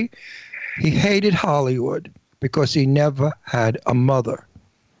 Why? He hated Hollywood because he never had a mother.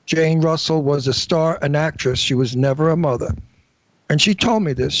 Jane Russell was a star, an actress. She was never a mother. And she told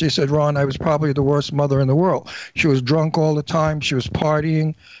me this. She said, Ron, I was probably the worst mother in the world. She was drunk all the time. She was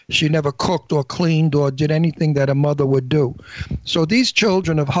partying. She never cooked or cleaned or did anything that a mother would do. So these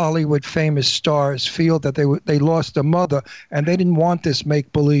children of Hollywood famous stars feel that they lost a mother, and they didn't want this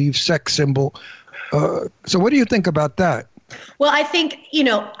make-believe sex symbol. So what do you think about that? Well, I think,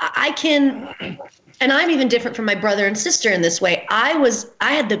 I can, and I'm even different from my brother and sister in this way. I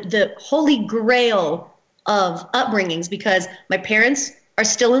had the holy grail of upbringings because my parents are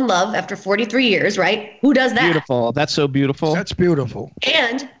still in love after 43 years, right? Who does that? Beautiful. That's so beautiful. That's beautiful.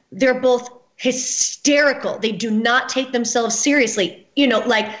 And they're both hysterical. They do not take themselves seriously.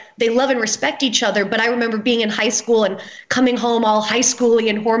 They love and respect each other. But I remember being in high school and coming home all high schooly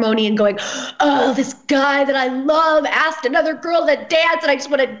and hormony and going, oh, this guy that I love asked another girl to dance and I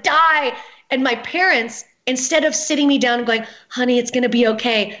just want to die. And my parents, instead of sitting me down and going, honey, it's going to be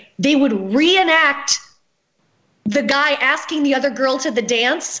okay, they would reenact the guy asking the other girl to the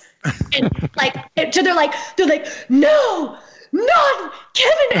dance, and they're like, no,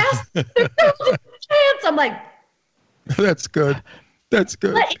 Kevin asked the girl to the dance. I'm like, that's good. That's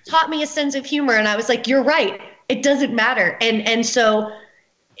good. But it taught me a sense of humor, and I was like, you're right. It doesn't matter, and so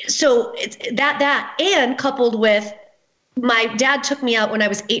it's that, and coupled with my dad took me out when I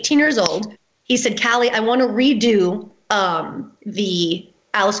was 18 years old. He said, Callie, I want to redo the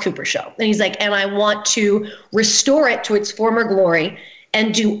Alice Cooper show. And he's like, and I want to restore it to its former glory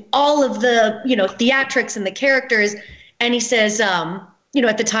and do all of the, theatrics and the characters. And he says, at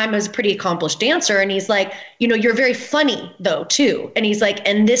the time I was a pretty accomplished dancer. And he's like, you're very funny though, too. And he's like,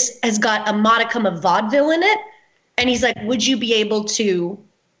 and this has got a modicum of vaudeville in it. And he's like, would you be able to,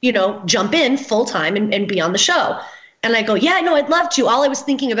 jump in full time and be on the show? And I go, yeah, no, I'd love to. All I was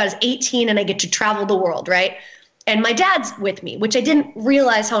thinking about is 18 and I get to travel the world, right? And my dad's with me, which I didn't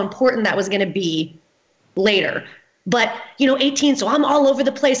realize how important that was going to be later. But, 18, so I'm all over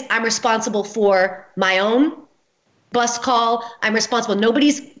the place. I'm responsible for my own bus call. I'm responsible.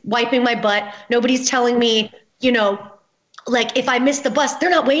 Nobody's wiping my butt. Nobody's telling me, if I miss the bus,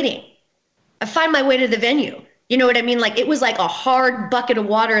 they're not waiting. I find my way to the venue. You know what I mean? It was like a hard bucket of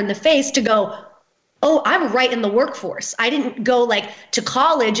water in the face to go, oh, I'm right in the workforce. I didn't go to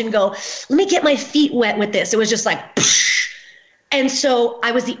college and go, let me get my feet wet with this. It was just psh. And so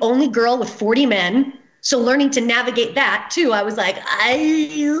I was the only girl with 40 men. So learning to navigate that too, I was like,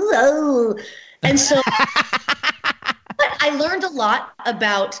 and so I learned a lot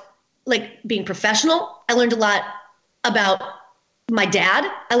about being professional. I learned a lot about my dad.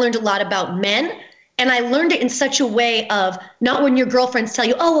 I learned a lot about men. And I learned it in such a way of not when your girlfriends tell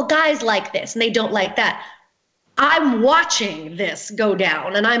you, oh, well, guys like this and they don't like that. I'm watching this go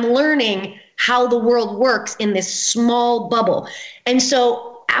down and I'm learning how the world works in this small bubble. And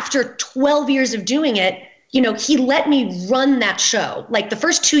so after 12 years of doing it, he let me run that show. The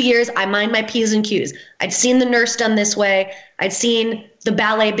first 2 years, I mind my P's and Q's. I'd seen the nurse done this way. I'd seen the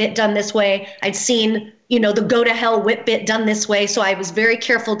ballet bit done this way. I'd seen, the go to hell whip bit done this way. So I was very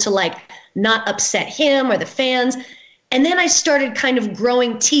careful to not upset him or the fans. And then I started kind of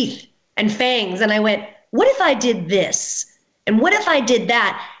growing teeth and fangs. And I went, what if I did this? And what if I did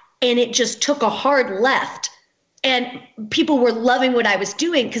that? And it just took a hard left. And people were loving what I was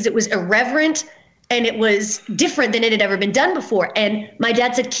doing because it was irreverent and it was different than it had ever been done before. And my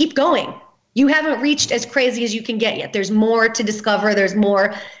dad said, keep going. You haven't reached as crazy as you can get yet. There's more to discover. There's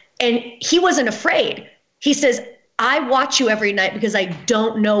more. And he wasn't afraid. He says, I watch you every night because I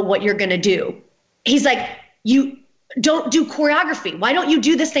don't know what you're going to do. He's like, you don't do choreography. Why don't you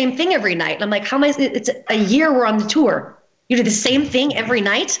do the same thing every night? And I'm like, it's a year we're on the tour. You do the same thing every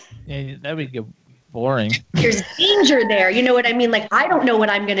night? Yeah, that would get boring. There's danger there. You know what I mean? I don't know what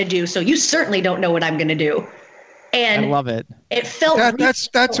I'm going to do. So you certainly don't know what I'm going to do. And I love it. It felt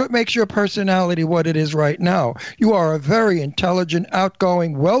that's what makes your personality what it is right now. You are a very intelligent,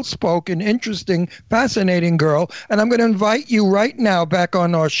 outgoing, well-spoken, interesting, fascinating girl, and I'm going to invite you right now back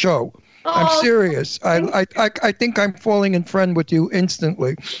on our show. I'm serious. I think I'm falling in friend with you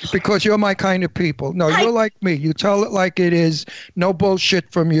instantly because you're my kind of people. No, you're like me. You tell it like it is. No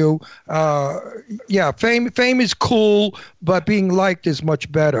bullshit from you. Fame is cool, but being liked is much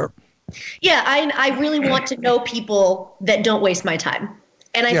better. Yeah, I really want to know people that don't waste my time.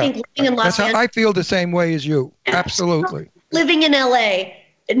 And I think living in Los Angeles. I feel the same way as you. Absolutely. Living in LA,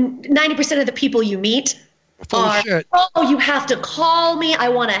 90% of the people you meet are, shit. oh, you have to call me. I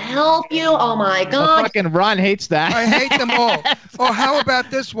want to help you. Oh my God. Fucking Ron hates that. I hate them all. Or how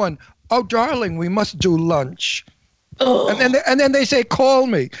about this one? Oh, darling, we must do lunch. And then they say, call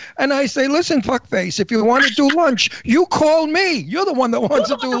me. And I say, listen, fuckface, if you want to do lunch, you call me. You're the one that wants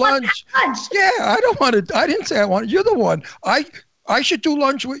to do lunch. Yeah, I don't want to. I didn't say I want. You're the one. I should do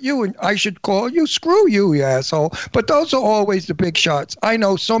lunch with you, and I should call you. Screw you, you asshole. But those are always the big shots. I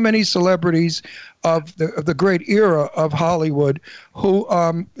know so many celebrities of the great era of Hollywood who,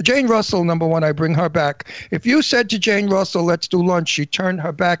 Jane Russell, number one, I bring her back. If you said to Jane Russell, let's do lunch, she'd turn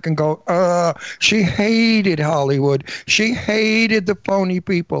her back and go, she hated Hollywood. She hated the phony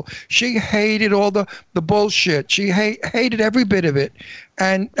people. She hated all the bullshit. She hated every bit of it.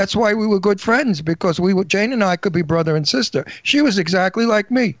 And that's why we were good friends, because Jane and I could be brother and sister. She was exactly like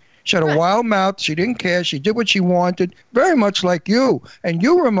me. She had a wild mouth. She didn't care. She did what she wanted, very much like you. And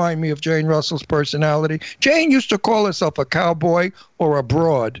you remind me of Jane Russell's personality. Jane used to call herself a cowboy or a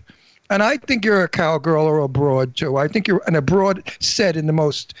broad. And I think you're a cowgirl or a broad, too. I think you're a broad said in the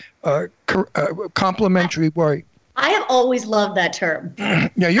most complimentary way. I have always loved that term.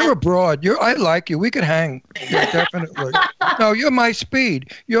 Yeah, you're a broad. I like you. We could hang. Yeah, definitely. No, you're my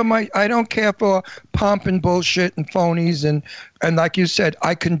speed. I don't care for pomp and bullshit and phonies and like you said,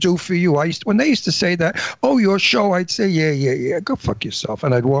 I can do for you. When they used to say that, oh, your show, I'd say, yeah, go fuck yourself,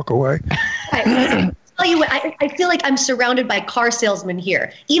 and I'd walk away. I'll tell you what, I feel like I'm surrounded by car salesmen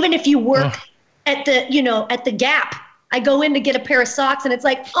here. Even if you work at the Gap, I go in to get a pair of socks, and it's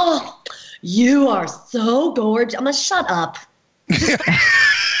like, oh, you are so gorgeous. I'm going to shut up.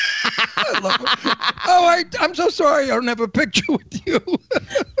 I love it. Oh, I'm so sorry. I don't have a picture with you.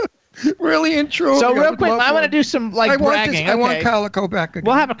 Really and truly. So real quick, I want to do some bragging. I want Calico back again.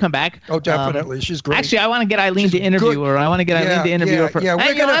 We'll have her come back. Oh, definitely. She's great. Actually, I want to get Eileen to interview her. I want to get Eileen to interview her. Yeah,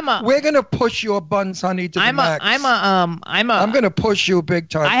 we're gonna push your buns, honey, to the max. I'm gonna push you big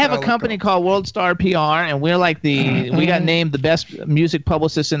time. I have a company called World Star PR, and we're like we got named the best music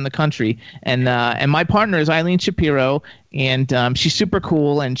publicist in the country. And my partner is Eileen Shapiro. And she's super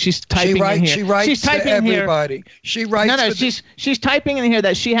cool, and she's typing in here. She writes she's typing to everybody. Here. She writes. She's typing in here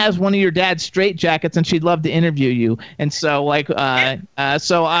that she has one of your dad's straight jackets, and she'd love to interview you. And so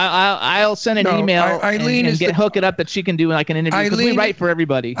so I'll send an email Eileen and hook it up that she can do like an interview, because we write for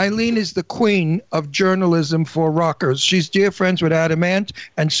everybody. Eileen is the queen of journalism for rockers. She's dear friends with Adam Ant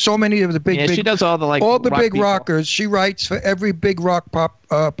and so many of the big. She does all the big people. rockers. She writes for every big rock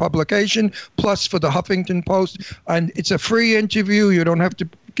publication, plus for the Huffington Post, and it's a free interview. You don't have to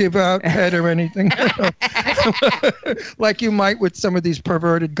give out head or anything like you might with some of these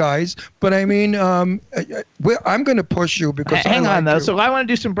perverted guys. But I mean, I'm going to push you because hang on though. So I want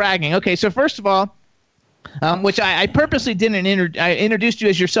to do some bragging. Okay, so first of all, which I purposely didn't I introduced you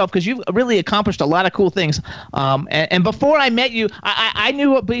as yourself because you've really accomplished a lot of cool things. And before I met you, I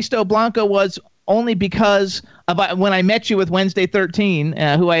knew what Bisto Blanco was only because when I met you with Wednesday 13,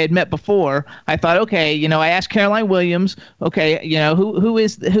 who I had met before. I thought, okay, I asked Caroline Williams, okay, who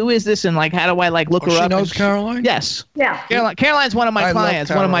is this, and like how do I look her up? She knows Caroline? Yes. Yeah. Caroline's one of my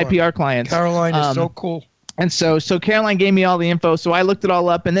clients, one of my PR clients. Caroline is so cool. And so Caroline gave me all the info, so I looked it all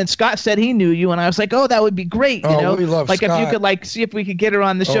up, and then Scott said he knew you, and I was like, oh, that would be great, we love Scott. If you could see if we could get her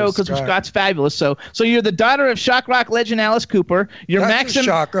on the show, because Scott's fabulous. So you're the daughter of shock rock legend Alice Cooper. You're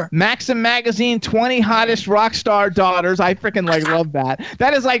Maxim Magazine 20 hottest rock star daughters. I freaking love that.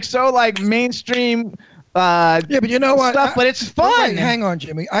 That is so mainstream. Yeah, but you know what? But it's fun. Wait, hang on,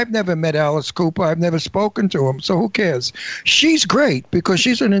 Jimmy. I've never met Alice Cooper. I've never spoken to him. So who cares? She's great because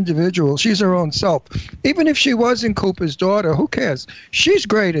she's an individual. She's her own self. Even if she wasn't Cooper's daughter, who cares? She's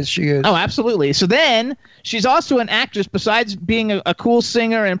great as she is. Oh, absolutely. So then she's also an actress. Besides being a cool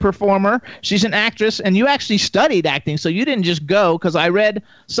singer and performer, she's an actress. And you actually studied acting. So you didn't just go, because I read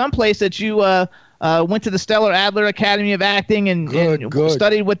someplace that you went to the Stella Adler Academy of Acting and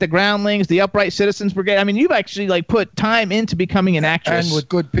studied with the Groundlings, the Upright Citizens Brigade. I mean, you've actually put time into becoming an actress. And with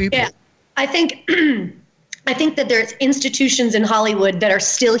good people. Yeah, I think that there's institutions in Hollywood that are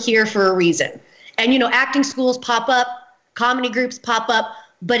still here for a reason. And, acting schools pop up, comedy groups pop up.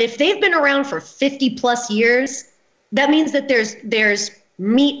 But if they've been around for 50 plus years, that means that there's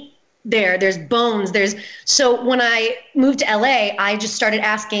meat there's bones. So when I moved to LA, I just started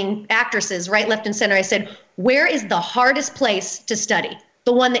asking actresses right, left, and center. I said, where is the hardest place to study?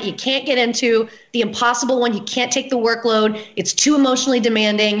 The one that you can't get into, the impossible one, you can't take the workload, it's too emotionally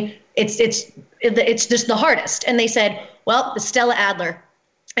demanding, it's just the hardest. And they said, well, the Stella Adler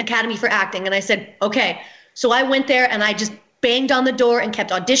Academy for Acting. And I said, okay. So I went there and I just banged on the door and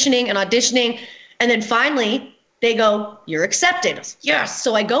kept auditioning. And then finally, They go, you're accepted. I was, yes.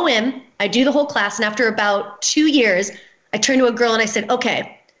 So I go in, I do the whole class, and after about 2 years, I turned to a girl and I said,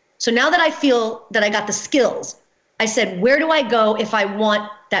 okay, so now that I feel that I got the skills, I said, where do I go if I want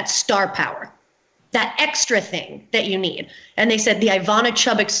that star power, that extra thing that you need? And they said, the Ivana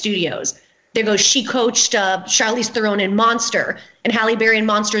Chubbuck Studios. There goes, she coached Charlize Theron in Monster and Halle Berry in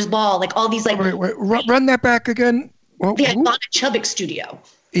Monsters Ball, like all these like. Wait, run that back again. The Ivana Chubbuck Studio.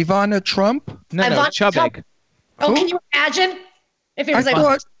 Ivana Trump? No, Chubbuck. Oh, Who? can you imagine if it was I like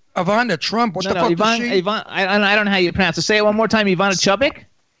thought Ivana Trump. What the fuck is she? I don't know how you pronounce it. Say it one more time. Ivana Chubbuck?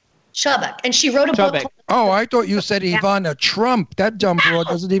 Chubbuck, and she wrote a book. Oh, I thought you said Ivana Trump. That dumb broad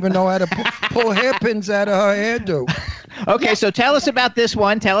doesn't even know how to pull hairpins out of her hairdo. Okay, so tell us about this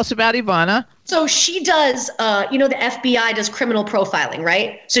one. Tell us about Ivana. So she does, the FBI does criminal profiling,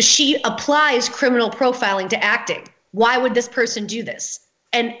 right? So she applies criminal profiling to acting. Why would this person do this?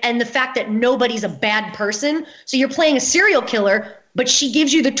 And the fact that nobody's a bad person. So you're playing a serial killer, but she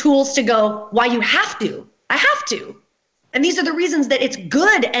gives you the tools to go, why you have to. I have to. And these are the reasons that it's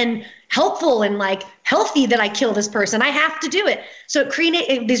good and helpful and like healthy that I kill this person. I have to do it. So it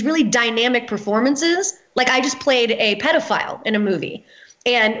created these really dynamic performances. Like I just played a pedophile in a movie.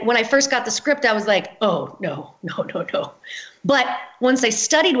 And when I first got the script, I was like, oh, no. But once I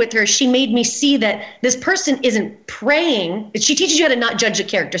studied with her, she made me see that this person isn't preying. She teaches you how to not judge a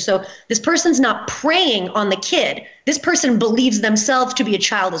character. So this person's not preying on the kid. This person believes themselves to be a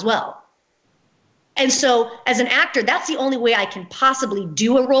child as well. And so as an actor, that's the only way I can possibly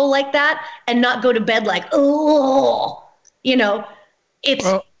do a role like that and not go to bed like, oh,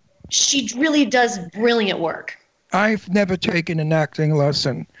 she really does brilliant work. I've never taken an acting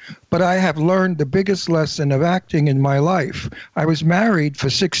lesson, but I have learned the biggest lesson of acting in my life. I was married for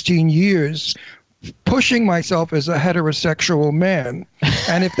 16 years, pushing myself as a heterosexual man.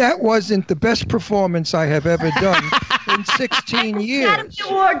 And if that wasn't the best performance I have ever done in 16 years. That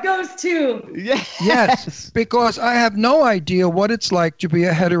award goes to. Yes, because I have no idea what it's like to be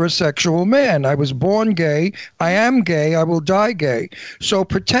a heterosexual man. I was born gay. I am gay. I will die gay. So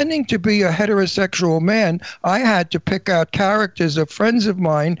pretending to be a heterosexual man, I had to pick out characters of friends of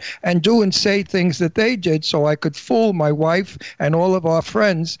mine and do and say things that they did so I could fool my wife and all of our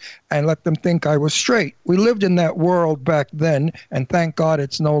friends and let them think I was straight. We lived in that world back then, and thank God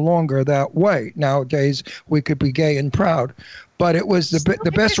it's no longer that way. Nowadays, we could be gay and proud. But it was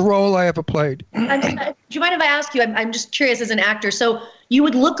the best role I ever played. Do you mind if I ask you? I'm just curious as an actor. So you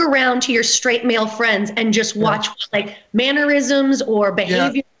would look around to your straight male friends and just watch like mannerisms or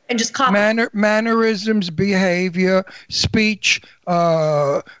behavior and just copy? Mannerisms, behavior, speech,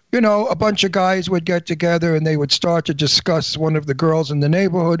 a bunch of guys would get together and they would start to discuss one of the girls in the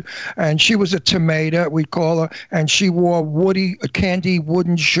neighborhood. And she was a tomato, we'd call her. And she wore candy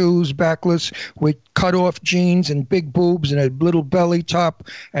wooden shoes, backless, with cut off jeans and big boobs and a little belly top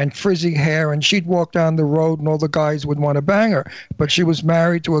and frizzy hair. And she'd walk down the road and all the guys would want to bang her. But she was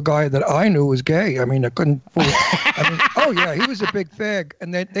married to a guy that I knew was gay. I mean, I couldn't fool oh yeah, he was a big fag.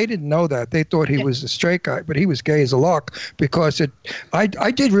 And they didn't know that. They thought he was a straight guy, but he was gay as a lark because I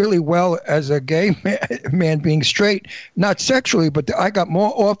did really well as a gay man being straight, not sexually, but I got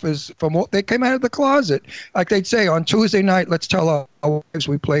more offers from they came out of the closet. Like they'd say on Tuesday night, let's tell our wives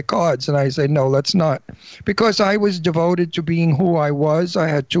we play cards. And I say, no, let's not. Because I was devoted to being who I was. I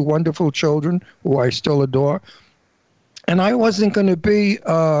had 2 wonderful children who I still adore. And I wasn't going to be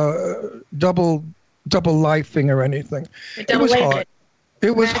double lifing or anything. It was hard.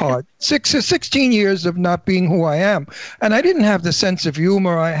 It was hard. 16 years of not being who I am. And I didn't have the sense of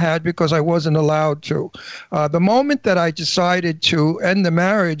humor I had because I wasn't allowed to. The moment that I decided to end the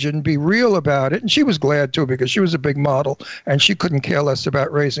marriage and be real about it, and she was glad too because she was a big model and she couldn't care less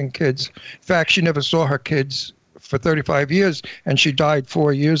about raising kids. In fact, she never saw her kids for 35 years and she died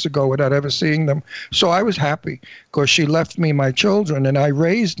 4 years ago without ever seeing them. So I was happy because she left me my children and I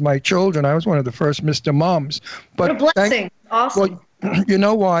raised my children. I was one of the first Mr. Moms. But what a blessing. Awesome. You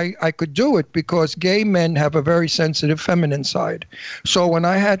know why I could do it? Because gay men have a very sensitive feminine side. So when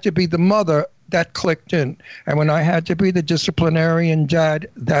I had to be the mother, that clicked in. And when I had to be the disciplinarian dad,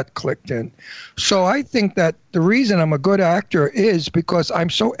 that clicked in. So I think that the reason I'm a good actor is because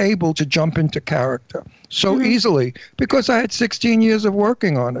I'm so able to jump into character so easily because I had 16 years of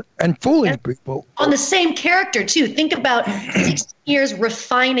working on it and fooling people. On the same character, too. Think about 16 years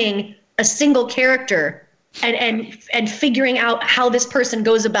refining a single character and figuring out how this person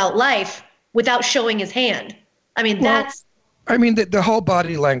goes about life without showing his hand. I mean, the whole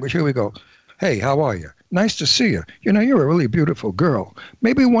body language. Here we go. Hey, how are you? Nice to see you. You know, you're a really beautiful girl.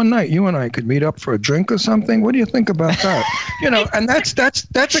 Maybe one night you and I could meet up for a drink or something. What do you think about that? You know, and that's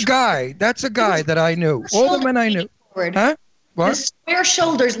a guy. That's a guy that I knew. All the men I knew. Forward. Huh? What? The square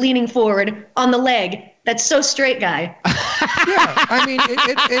shoulders leaning forward on the leg. That's so straight, guy. Yeah, I mean,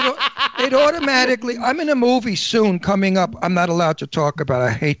 it automatically. I'm in a movie soon coming up. I'm not allowed to talk about.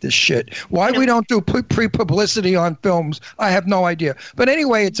 I hate this shit. Why we don't do pre-publicity on films, I have no idea. But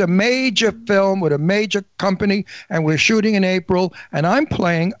anyway, it's a major film with a major company, and we're shooting in April, and I'm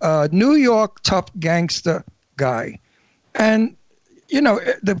playing a New York tough gangster guy, and. You know,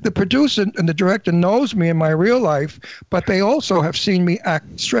 the producer and the director knows me in my real life, but they also have seen me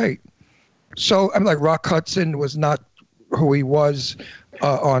act straight. So I'm like, Rock Hudson was not who he was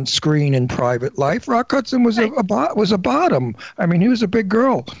on screen in private life. Rock Hudson was a bottom. I mean, he was a big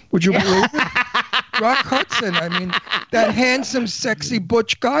girl. Would you believe it? Rock Hudson. I mean, that handsome, sexy,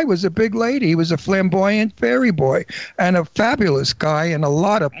 butch guy was a big lady. He was a flamboyant fairy boy and a fabulous guy and a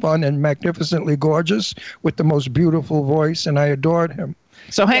lot of fun and magnificently gorgeous with the most beautiful voice, and I adored him.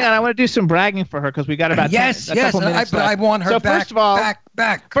 So hang on, I want to do some bragging for her because we got about a couple minutes left. I want her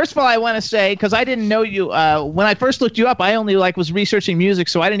back. First of all, I want to say, because I didn't know you when I first looked you up, I only was researching music,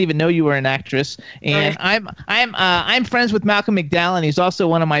 so I didn't even know you were an actress. And I'm friends with Malcolm McDowell, and he's also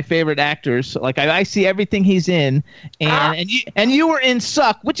one of my favorite actors. Like I see everything he's in, and you were in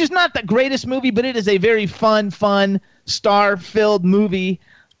Suck, which is not the greatest movie, but it is a very fun, star-filled movie.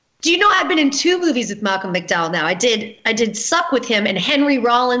 Do you know I've been in 2 movies with Malcolm McDowell now? I did Suck with him and Henry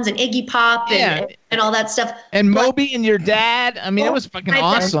Rollins and Iggy Pop and all that stuff. And Moby and your dad. I mean, it was fucking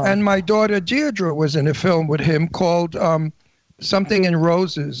awesome. And my daughter Deirdre was in a film with him called Something in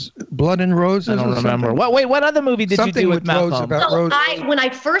Roses, Blood and Roses. I don't remember. What other movie did you do with Malcolm? When I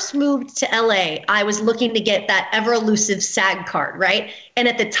first moved to LA, I was looking to get that ever elusive SAG card, right? And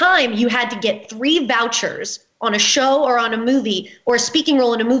at the time, you had to get 3 vouchers on a show or on a movie or a speaking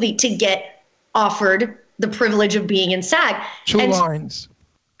role in a movie to get offered the privilege of being in SAG. 2 lines.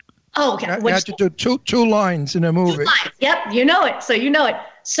 Oh, okay. You had to do two lines in a movie. 2 lines. Yep, you know it. So you know it.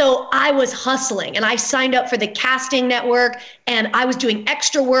 So I was hustling, and I signed up for the casting network, and I was doing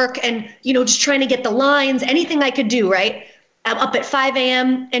extra work and, just trying to get the lines, anything I could do, right? I'm up at 5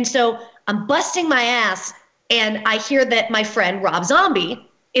 a.m. And so I'm busting my ass, and I hear that my friend Rob Zombie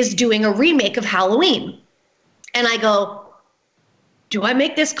is doing a remake of Halloween. And I go, do I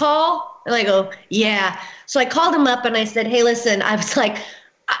make this call? And I go, yeah. So I called him up and I said, hey, listen, I was like,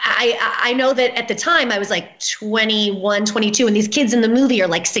 I know that at the time I was like 21, 22, and these kids in the movie are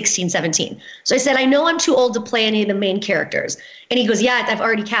like 16, 17. So I said, I know I'm too old to play any of the main characters. And he goes, yeah, I've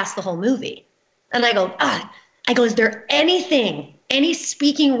already cast the whole movie. And I go, is there any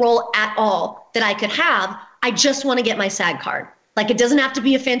speaking role at all that I could have? I just want to get my SAG card. Like, it doesn't have to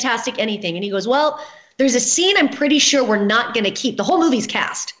be a fantastic anything. And he goes, well, there's a scene I'm pretty sure we're not going to keep. The whole movie's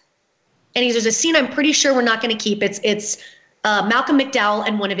cast. And there's a scene I'm pretty sure we're not going to keep. It's Malcolm McDowell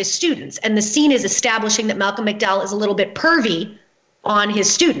and one of his students. And the scene is establishing that Malcolm McDowell is a little bit pervy on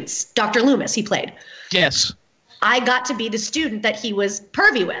his students. Dr. Loomis, he played. Yes. I got to be the student that he was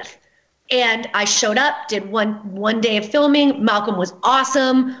pervy with. And I showed up, did one day of filming. Malcolm was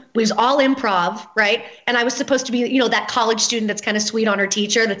awesome. We was all improv, right? And I was supposed to be, that college student that's kind of sweet on her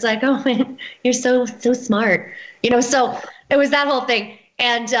teacher. That's like, oh, man, you're so smart. So it was that whole thing.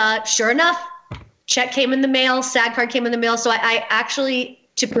 And sure enough, check came in the mail, SAG card came in the mail. So I actually,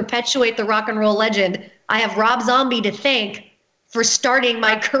 to perpetuate the rock and roll legend, I have Rob Zombie to thank for starting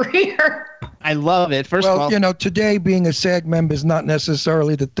my career. I love it. First of all, today being a SAG member is not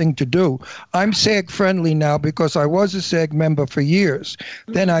necessarily the thing to do. I'm SAG friendly now because I was a SAG member for years.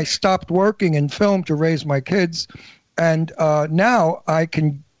 Then I stopped working in film to raise my kids. And now I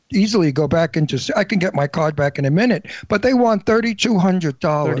can easily go back I can get my card back in a minute, but they want $3,200.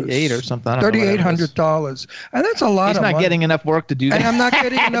 $38 or something. $3,800. And that's a lot of money. He's not getting enough work to do that. And I'm not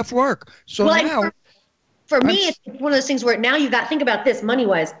getting enough work. So now... For me, it's one of those things where now you got to think about this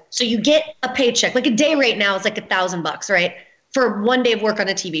money-wise. So you get a paycheck. Like a day rate now is like $1,000, right? For one day of work on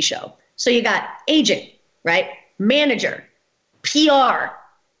a TV show. So you got agent, right? Manager, PR,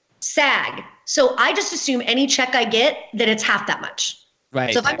 SAG. So I just assume any check I get that it's half that much.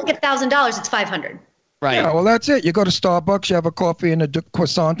 Right. So if I make $1,000, it's $500. Right. Yeah, well, that's it. You go to Starbucks, you have a coffee and a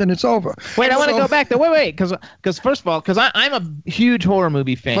croissant, and it's over. Wait, I want to go back. Wait, because first of all, because I'm a huge horror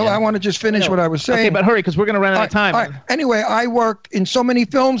movie fan. Well, I want to just finish what I was saying. Okay, but hurry, because we're going to run out of time. All right. Anyway, I work in so many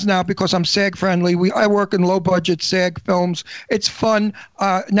films now because I'm SAG-friendly. I work in low-budget SAG films. It's fun.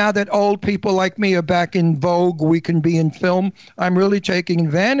 Now that old people like me are back in vogue, we can be in film. I'm really taking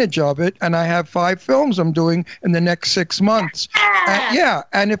advantage of it, and I have 5 films I'm doing in the next 6 months.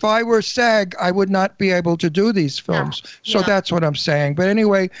 And if I were SAG, I would not be able to do these films. So that's what I'm saying. But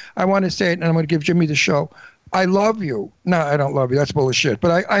anyway, I want to say it, and I'm going to give Jimmy the show. I love you. No, I don't love you. That's bullshit.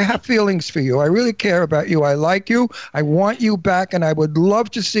 But I have feelings for you. I really care about you. I like you. I want you back, and I would love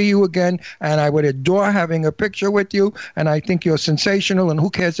to see you again, and I would adore having a picture with you, and I think you're sensational, and who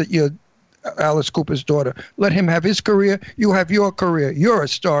cares that you're Alice Cooper's daughter? Let him have his career. You have your career. You're a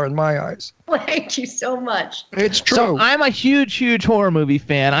star in my eyes. Thank you so much. It's true. So I'm a huge horror movie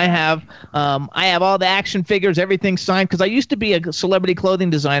fan. I have all the action figures, everything signed, because I used to be a celebrity clothing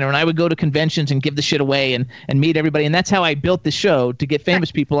designer, and I would go to conventions and give the shit away and meet everybody, and that's how I built the show, to get famous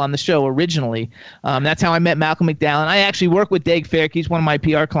people on the show originally. That's how I met Malcolm McDowell, and I actually work with Dave Ferrick. He's one of my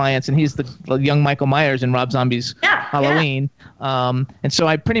PR clients, and he's the young Michael Myers in Rob Zombie's Halloween. And so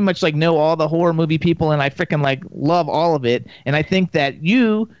I pretty much know all the horror movie people, and I freaking love all of it. And I think that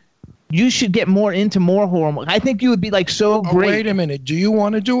you should get more into more horror movies. I think you would be so great. Wait a minute. Do you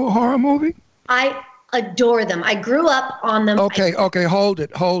want to do a horror movie? I adore them. I grew up on them. Okay, hold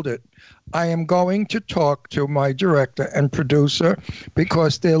it. I am going to talk to my director and producer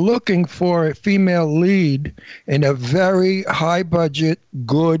because they're looking for a female lead in a very high budget,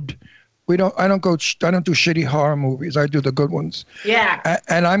 good. I don't do shitty horror movies. I do the good ones. Yeah.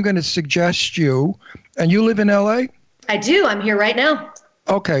 And I'm going to suggest you. And you live in LA? I do. I'm here right now.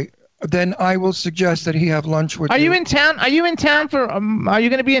 Okay. Then I will suggest that he have lunch with you. Are you in town? Are you in town for? Are you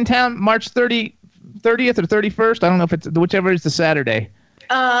going to be in town March 30th or 31st? I don't know if it's whichever is the Saturday.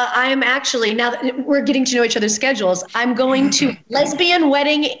 I'm actually, now that we're getting to know each other's schedules, I'm going to lesbian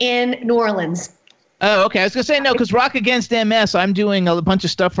wedding in New Orleans. Oh, okay. I was going to say no, because Rock Against MS, I'm doing a bunch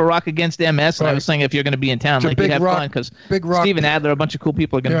of stuff for Rock Against MS, and I was saying if you're going to be in town, you'd have fun, because Steven Adler, a bunch of cool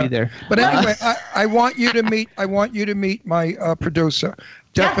people are going to be there. But anyway, I want you to meet my producer.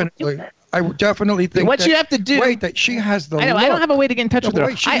 Definitely. Yeah. I definitely think what you have to do. Wait, that she has the look. I don't have a way to get in touch with her.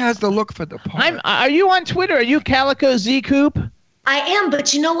 Wait, she has the look for the part. Are you on Twitter? Are you Calico Z Coop? I am,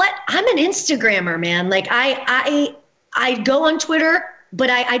 but you know what? I'm an Instagrammer, man. I go on Twitter, but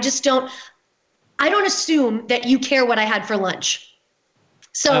I just don't. I don't assume that you care what I had for lunch.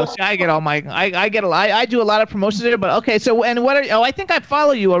 So I get all my I do a lot of promotions there, but okay. So and what are I think I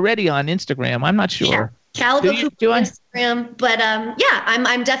follow you already on Instagram. I'm not sure. Yeah. Calico Cooper on Instagram, but I'm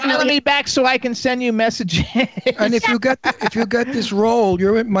definitely. Follow me back so I can send you messages. And if you get this role,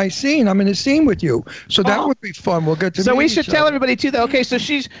 you're in my scene. I'm in a scene with you, so that would be fun. We'll get to. So we should tell everybody too, though. Okay, so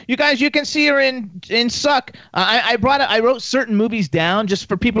you guys, you can see her in Suck. I wrote certain movies down just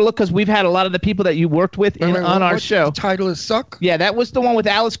for people to look, because we've had a lot of the people that you worked with on our show. The title is Suck. Yeah, that was the one with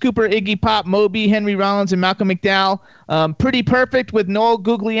Alice Cooper, Iggy Pop, Moby, Henry Rollins, and Malcolm McDowell. Pretty Perfect with Noel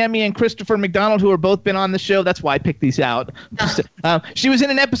Guglielmi and Christopher McDonald, who have both been on the show. That's why I picked these out. She was in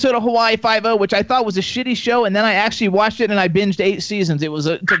an episode of Hawaii Five-0, which I thought was a shitty show, and then I actually watched it and I binged 8 seasons. It's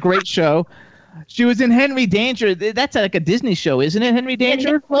a great show. She was in Henry Danger. That's like a Disney show, isn't it? Henry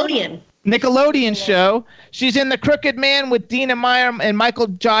Danger? Nickelodeon show. She's in The Crooked Man with Dina Meyer and Michael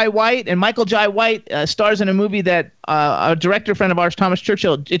Jai White. And Michael Jai White stars in a movie that a director friend of ours, Thomas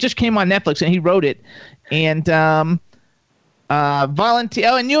Churchill, it just came on Netflix and he wrote it. And volunteer.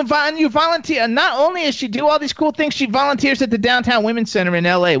 Oh, and you volunteer. Not only does she do all these cool things, she volunteers at the Downtown Women's Center in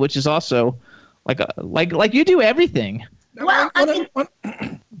LA, which is also like you do everything. Well, one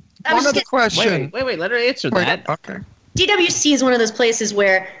other question. Wait. Let her answer that. Okay. DWC is one of those places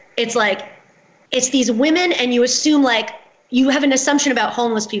where it's these women, and you assume you have an assumption about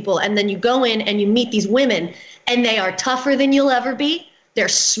homeless people, and then you go in and you meet these women, and they are tougher than you'll ever be. They're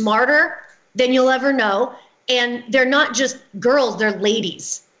smarter than you'll ever know. And they're not just girls, they're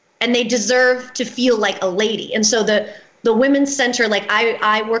ladies. And they deserve to feel like a lady. And so the Women's Center,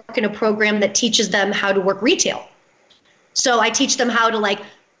 I work in a program that teaches them how to work retail. So I teach them how to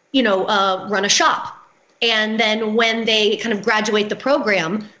run a shop. And then when they kind of graduate the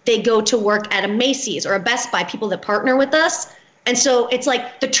program, they go to work at a Macy's or a Best Buy, people that partner with us. And so it's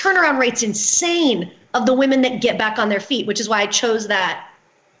the turnaround rate's insane of the women that get back on their feet, which is why I chose that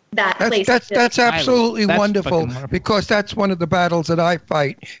place. That's absolutely wonderful, because that's one of the battles that I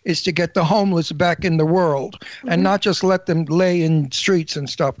fight, is to get the homeless back in the world and not just let them lay in streets and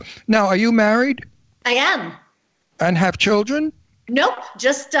stuff. Now, are you married? I am. And have children? Nope.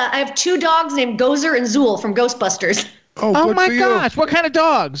 Just I have 2 dogs named Gozer and Zool from Ghostbusters. Oh good my for you. gosh! What kind of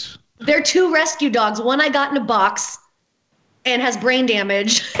dogs? They're 2 rescue dogs. One I got in a box and has brain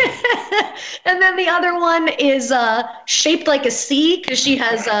damage. And then the other one is shaped like a C because she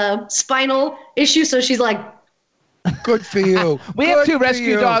has a spinal issue. So she's like, Good for you. We have Good 2 for rescue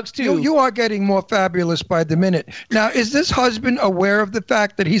you. dogs, too. You are getting more fabulous by the minute. Now, is this husband aware of the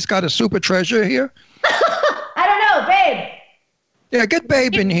fact that he's got a super treasure here? I don't know, babe. Yeah, get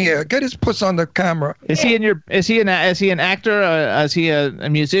Babe in here. Get his puss on the camera. Is he an actor? Is he a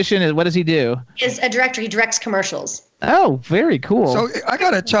musician? What does he do? Is a director. He directs commercials. Oh, very cool. So I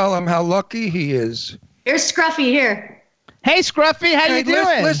got to tell him how lucky he is. Here's Scruffy here. Hey, Scruffy, how you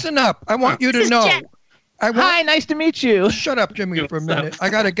doing? Listen up. I want you to This is know. Jen. Hi, nice to meet you. Shut up, Jimmy, for a minute. I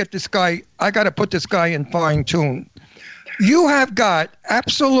got to get this guy. I got to put this guy in fine tune. You have got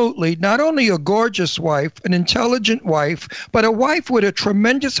absolutely not only a gorgeous wife, an intelligent wife, but a wife with a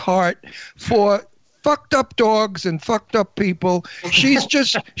tremendous heart for fucked up dogs and fucked up people. She's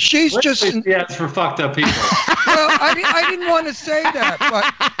just. Yes, for fucked up people. Well, I didn't want to say that, but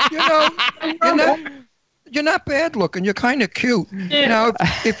you're not bad looking. You're kind of cute. Now,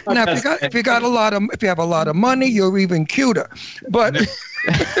 if you have a lot of money, you're even cuter. But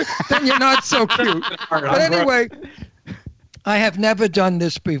then you're not so cute. But anyway, I have never done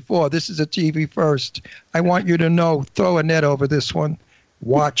this before. This is a TV first. I want you to know, throw a net over this one.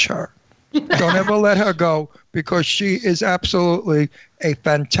 Watch her. Don't ever let her go because she is absolutely a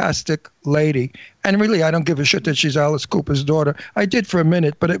fantastic lady. And really, I don't give a shit that she's Alice Cooper's daughter. I did for a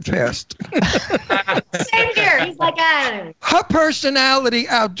minute, but it passed. Same here. He's like, Her personality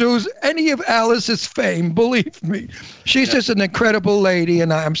outdoes any of Alice's fame, believe me. She's just an incredible lady,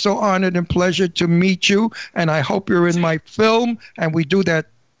 and I'm so honored and pleasured to meet you, and I hope you're in my film, and we do that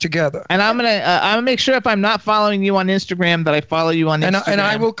together. And I'm gonna make sure if I'm not following you on Instagram that I follow you on Instagram. And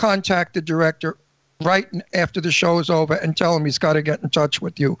I will contact the director right after the show is over and tell him he's got to get in touch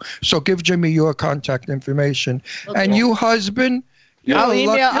with you. So give Jimmy your contact information. Okay. And you, husband, I'll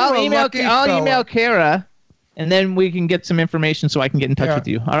email Kara, and then we can get some information so I can get in touch with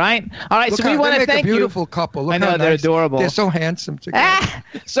you. All right. Look, so we want to thank you. A beautiful couple. Look I know they're adorable. They're so handsome together.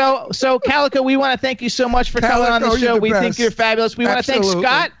 So Calico, we want to thank you so much for coming on the show. We think you're fabulous. We want to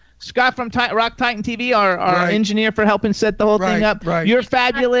thank Scott from Rock Titan TV, our engineer, for helping set the whole thing up. Right. You're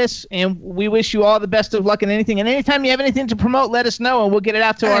fabulous, and we wish you all the best of luck in anything. And anytime you have anything to promote, let us know, and we'll get it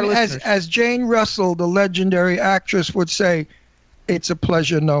out to our listeners. As Jane Russell, the legendary actress, would say, it's a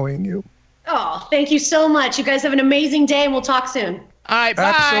pleasure knowing you. oh, thank you so much. You guys have an amazing day, and we'll talk soon. All right,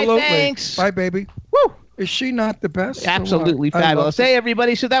 bye. Absolutely. Thanks. Bye, baby. Woo. Is she not the best? Absolutely fabulous. Hey,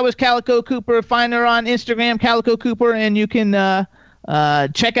 everybody. So that was Calico Cooper. Find her on Instagram, Calico Cooper, and you can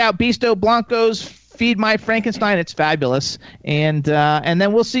check out Bisto Blanco's Feed My Frankenstein. It's fabulous. And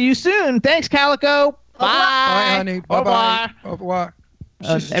then we'll see you soon. Thanks, Calico. Bye. Bye, honey. Bye-bye. Au revoir.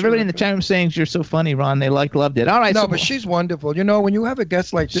 Everybody in the chat room saying you're so funny, Ron. They loved it. All right. No, but she's wonderful. You know, when you have a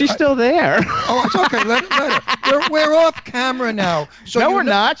guest like this. She's still there. Oh, it's okay. Let her. We're off camera now. So no, we're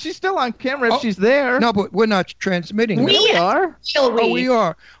not. She's still on camera if she's there. No, but we're not transmitting. We are. Oh, we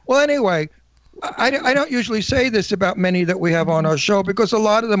are. Well, anyway, I don't usually say this about many that we have on our show because a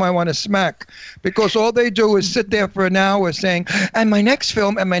lot of them I want to smack because all they do is sit there for an hour saying, and my next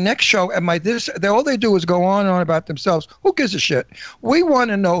film and my next show and my this. All they do is go on and on about themselves. Who gives a shit? We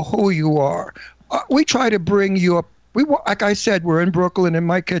want to know who you are. We try to bring you up. Like I said, we're in Brooklyn in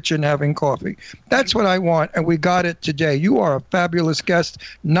my kitchen having coffee. That's what I want, and we got it today. You are a fabulous guest,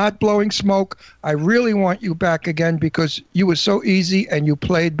 not blowing smoke. I really want you back again because you were so easy and you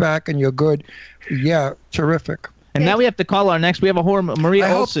played back and you're good. Yeah, terrific. And now we have to call our next. We have a horror,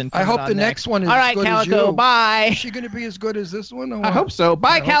 Maria Olsen. I hope the next one is all right, as good Calico, as you. bye. Is she going to be as good as this one? I hope so.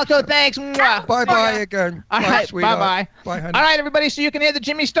 Bye, Calico. So. Thanks. Bye-bye again. All right, bye-bye. Bye, honey. All right, everybody. So you can hear the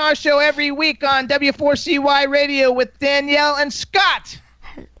Jimmy Star Show every week on W4CY Radio with Danielle and Scott.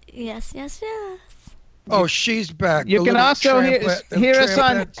 Yes. Oh, she's back. You can also hear us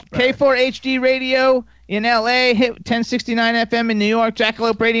on K4HD Radio in LA, hit 1069 FM in New York,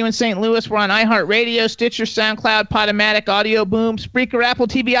 Jackalope Radio in St. Louis. We're on iHeartRadio, Stitcher, SoundCloud, Podomatic, Audio Boom, Spreaker, Apple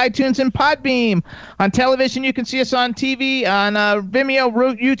TV, iTunes, and Podbeam. On television, you can see us on TV, on Vimeo,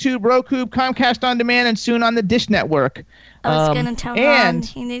 YouTube, Roku, Comcast On Demand, and soon on the Dish Network. I was going to tell Ron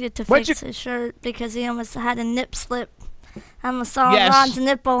he needed to fix his shirt because he almost had a nip slip. I almost saw Ron's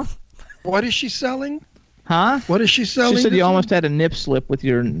nipple. What is she selling? Huh? What is she selling? She said you almost had a nip slip with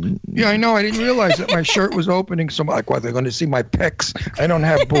your... Yeah, I know. I didn't realize that my shirt was opening. So I'm like, well, they're going to see my pecs. I don't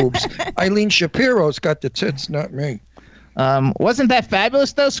have boobs. Eileen Shapiro's got the tits, not me. Wasn't that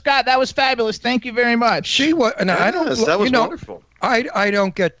fabulous, though, Scott? That was fabulous. Thank you very much. She was, and I don't. That was wonderful. I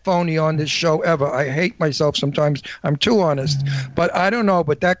don't get phony on this show ever. I hate myself sometimes. I'm too honest. But I don't know.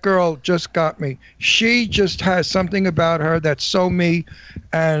 But that girl just got me. She just has something about her that's so me,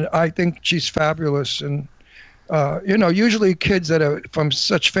 and I think she's fabulous. And usually kids that are from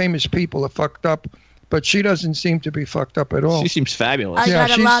such famous people are fucked up. But she doesn't seem to be fucked up at all. She seems fabulous. She's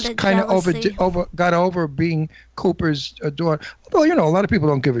kind of got over being Cooper's daughter. Although, a lot of people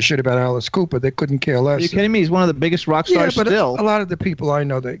don't give a shit about Alice Cooper. They couldn't care less. Are you kidding me? He's one of the biggest rock stars still. A lot of the people I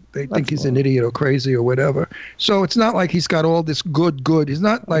know, they think he's an idiot or crazy or whatever. So it's not like he's got all this good. He's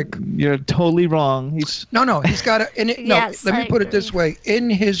not like... You're totally wrong. No, he's got let me put it this way. In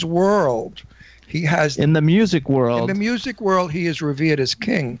his world... He has in the music world. In the music world, he is revered as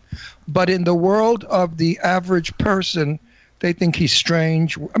king, but in the world of the average person, they think he's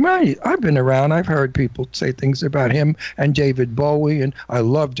strange. I mean, I've been around. I've heard people say things about him and David Bowie, and I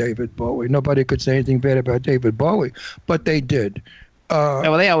love David Bowie. Nobody could say anything bad about David Bowie, but they did.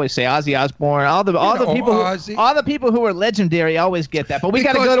 They always say Ozzy Osbourne. All the people who are legendary always get that. But we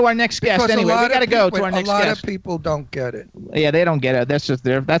got to go to our next guest anyway. We got to go to our next guest. A lot of people don't get it. Yeah, they don't get it. That's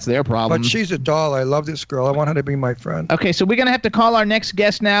their problem. But she's a doll. I love this girl. I want her to be my friend. Okay, so we're gonna have to call our next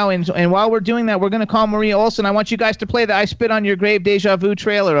guest now, and while we're doing that, we're gonna call Maria Olsen. I want you guys to play the "I Spit on Your Grave" Deja Vu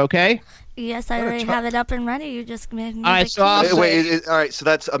trailer. Okay? Yes, I already have it up and ready. You just made me. All right, so all right. So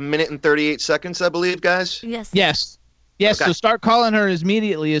that's 1 minute and 38 seconds, I believe, guys. Yes. Yes, okay. So start calling her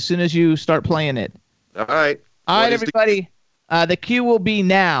immediately as soon as you start playing it. All right. All right, everybody. The cue will be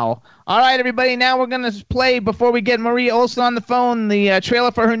now. All right, everybody. Now we're going to play, before we get Maria Olsen on the phone, the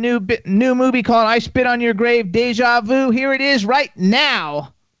trailer for her new movie called I Spit on Your Grave, Deja Vu. Here it is right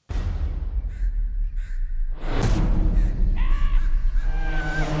now.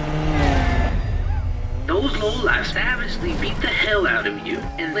 Those lowlifes savagely beat the hell out of you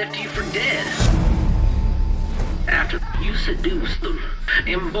and left you for dead. After you seduced them,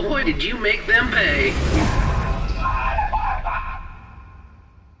 and boy did you make them pay.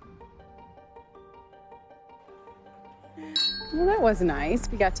 Well, that was nice.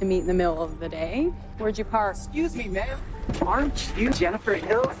 We got to meet in the middle of the day. Where'd you park? Excuse me, ma'am. Aren't you Jennifer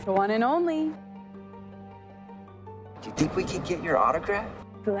Hill? The one and only. Do you think we could get your autograph?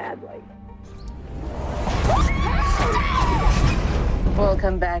 Gladly.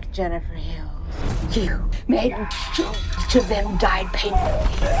 Welcome back, Jennifer Hill. You made each of them died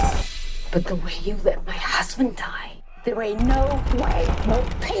painfully. But the way you let my husband die, there ain't no way more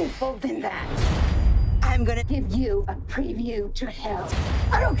painful than that. I'm gonna give you a preview to hell.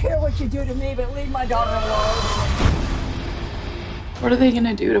 I don't care what you do to me, but leave my daughter alone. What are they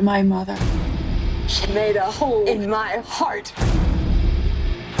gonna do to my mother? She made a hole in my heart.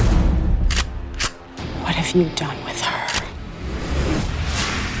 What have you done with her?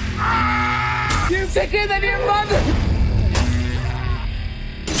 You're sicker than your mother!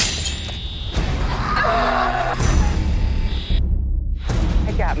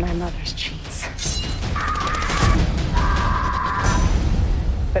 I got my mother's cheats.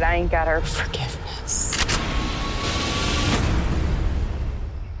 But I ain't got her forgiveness.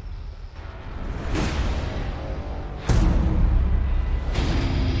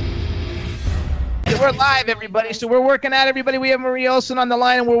 We're live, everybody. So we're working out, everybody. We have Maria Olsen on the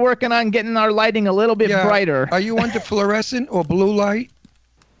line, and we're working on getting our lighting a little bit brighter. Are you into fluorescent or blue light?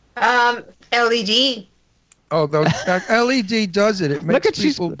 LED. Oh, LED does it. It makes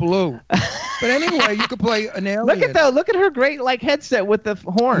people blue. But anyway, you could play an alien. Look at her great headset with the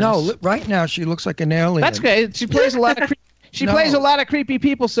horns. No, right now she looks like an alien. That's good. She plays a lot of plays a lot of creepy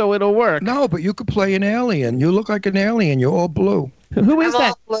people, so it'll work. No, but you could play an alien. You look like an alien. You're all blue. Who is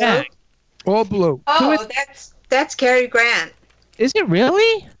that? All blue. All blue. Oh, that's Cary Grant. Is it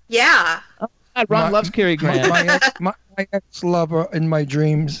really? Yeah. Oh, God, Ron loves Cary Grant. My ex-lover in my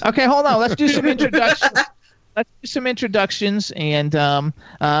dreams. Okay, hold on. Let's do some introductions. And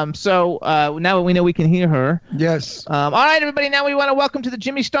so now we know we can hear her. Yes. All right, everybody. Now we want to welcome to the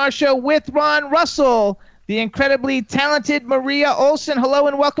Jimmy Star Show with Ron Russell, the incredibly talented Maria Olsen. Hello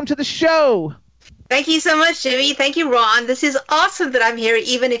and welcome to the show. Thank you so much, Jimmy. Thank you, Ron. This is awesome that I'm here,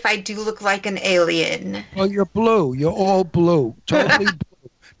 even if I do look like an alien. Well, you're blue. You're all blue. Totally blue.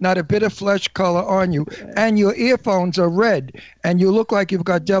 Not a bit of flesh color on you. And your earphones are red. And you look like you've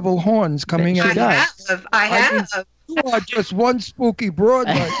got devil horns coming out. I have. You are just one spooky broad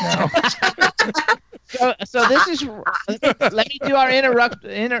right now. So this is. Let me do our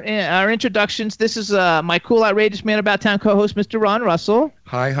introductions. This is my cool, outrageous man about town co-host, Mr. Ron Russell.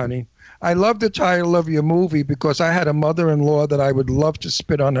 Hi, honey. I love the title of your movie because I had a mother-in-law that I would love to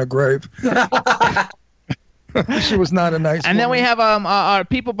spit on her grave. She was not a nice And then we woman. have our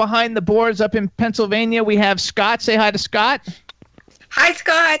people behind the boards up in Pennsylvania. We have Scott. Say hi to Scott. Hi,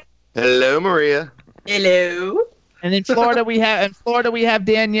 Scott. Hello, Maria. Hello. And in Florida we have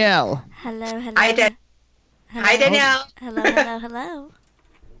Danielle. Hello, hello. Hi, Hi, Danielle. Hello, hello, hello.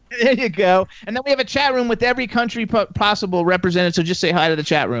 There you go. And then we have a chat room with every country possible represented. So just say hi to the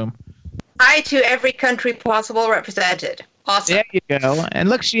chat room. Hi to every country possible represented. Awesome. There you go. And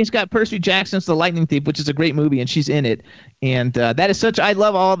look, she's got Percy Jackson's The Lightning Thief, which is a great movie, and she's in it. And that is such. I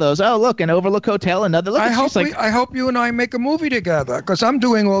love all those. Oh, look, an Overlook Hotel, another. Look, I hope you and I make a movie together because I'm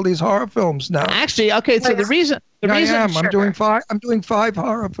doing all these horror films now. Actually, okay. So the reason. I am. I'm doing 5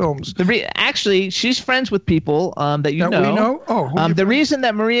 horror films. Actually, she's friends with people that you know. We know. Oh, the reason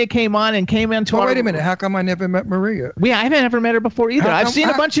that Maria came on and came into our. Wait a minute. How come I never met Maria? I haven't ever met her before either. I've seen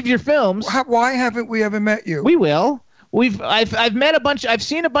a bunch of your films. Why haven't we ever met you? We will. I've met a bunch. I've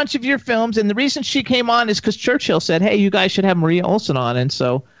seen a bunch of your films, and the reason she came on is because Churchill said, "Hey, you guys should have Maria Olsen on," and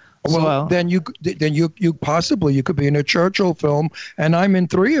so. Well, then you possibly you could be in a Churchill film, and I'm in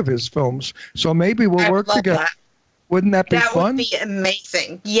 3 of his films, so maybe we'll work together. That. Wouldn't that be fun? That would be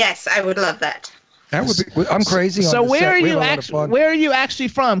amazing. Yes, I would love that. That would be. I'm crazy. So on the where set. are you actually? Where are you actually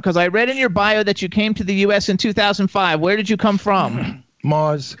from? Because I read in your bio that you came to the U.S. in 2005. Where did you come from?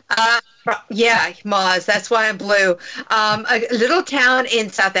 Mars. Yeah, Mars. That's why I'm blue. A little town in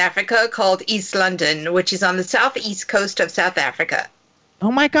South Africa called East London, which is on the southeast coast of South Africa.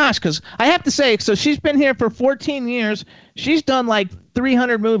 Oh my gosh! Because I have to say, so she's been here for 14 years. She's done like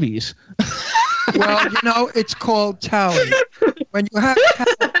 300 movies. Well, it's called talent. When you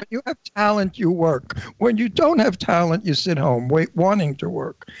have talent, you work. When you don't have talent, you sit home wanting to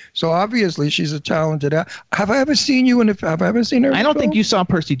work. So obviously, she's a talented. Have I ever seen you? Have I ever seen her? I don't think you saw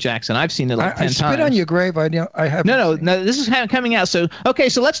Percy Jackson. I've seen it like 10 times. I spit on your grave. I have. No. This is coming out. So okay.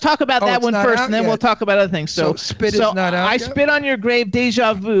 So let's talk about that one first, and then we'll talk about other things. So Spit is not out. I yet? Spit on Your Grave,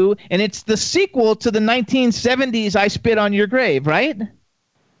 Deja Vu, and it's the sequel to the 1970s I Spit on Your Grave, right?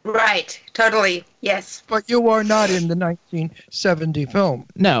 Right, totally, yes. But you are not in the 1970 film.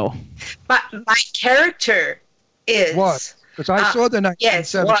 No. But my character is. What? Because I saw the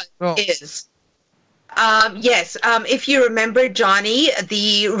 1970 film. Is. Yes, if you remember Johnny,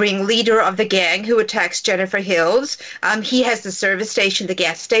 the ringleader of the gang who attacks Jennifer Hills, he has the service station, the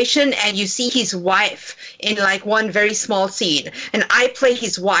gas station, and you see his wife in like one very small scene. And I play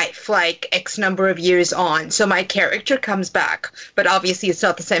his wife like X number of years on. So my character comes back, but obviously it's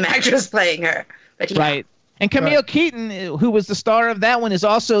not the same actress playing her. But yeah. Right. And Camille Keaton, who was the star of that one, is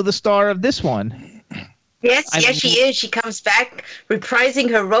also the star of this one. Yes, she is. She comes back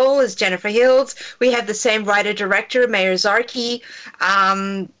reprising her role as Jennifer Hills. We have the same writer-director, Mayor Zarki.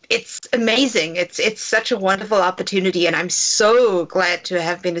 It's amazing. It's such a wonderful opportunity, and I'm so glad to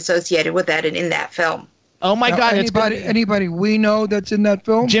have been associated with that and in that film. Oh my God! Anybody we know that's in that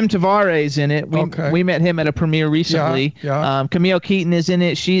film? Jim Tavares in it. We met him at a premiere recently. Yeah. Camille Keaton is in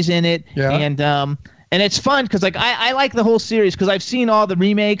it. She's in it. Yeah. And it's fun because I like the whole series because I've seen all the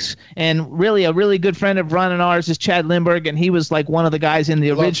remakes, and really a really good friend of Ron and ours is Chad Lindbergh, and he was like one of the guys in the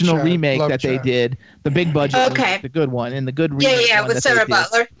original remake that they did, the big budget, remake, the good one, and the good remake. Yeah, with Sarah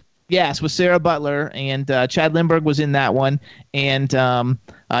Butler. Yes, with Sarah Butler, and Chad Lindbergh was in that one, and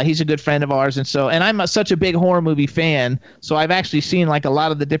he's a good friend of ours, and I'm such a big horror movie fan, so I've actually seen like a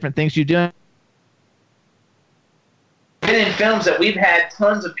lot of the different things you do. Been in films that we've had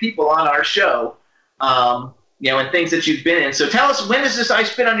tons of people on our show. And things that you've been in. So tell us, when is this I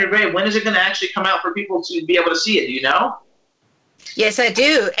Spit on Your Grave? When is it going to actually come out for people to be able to see it? Do you know? Yes, I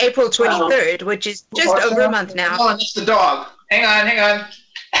do. April 23rd, which is just over a month now. Oh, it's the dog. Hang on.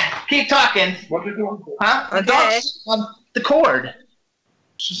 Keep talking. What are you doing? Huh? Okay. The dog's on the cord.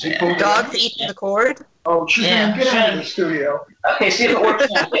 Dog's eating the cord? Oh, she's going to get out of the studio. Okay, see if it works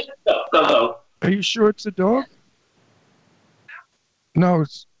now. Go. Are you sure it's a dog? No,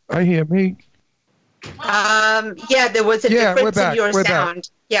 I hear me. Yeah, there was a difference in your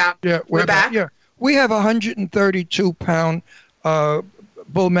sound. Yeah, we're back. Yeah, we have a 132-pound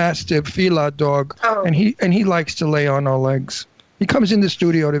bull mastiff Fila dog, and he likes to lay on our legs. He comes in the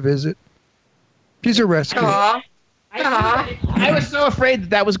studio to visit. He's a rescue. I was so afraid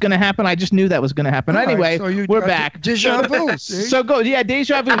that was going to happen. I just knew that was going to happen. Anyway, we're back. Deja vu. So go. Yeah,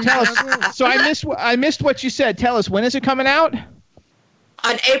 deja vu. Tell us. So I missed what you said. Tell us, when is it coming out?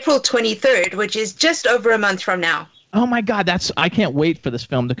 On April 23rd, which is just over a month from now. Oh my God, I can't wait for this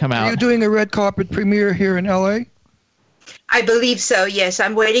film to come out. Are you doing a red carpet premiere here in LA? I believe so, yes.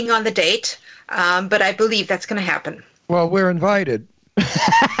 I'm waiting on the date, but I believe that's going to happen. Well, we're invited.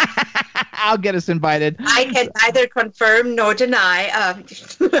 I'll get us invited. I can neither confirm nor deny.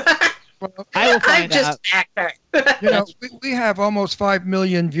 I will find I'm out. just an actor. We have almost 5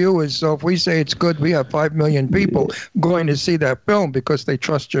 million viewers, so if we say it's good, we have 5 million people going to see that film because they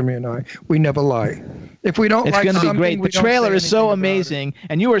trust Jimmy and I. We never lie. If we don't It's like going to be something, great. we The don't trailer say is so anything about amazing,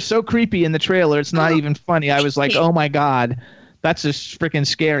 and you were so creepy in the trailer. It's not even funny. I was like, oh my god, that's just freaking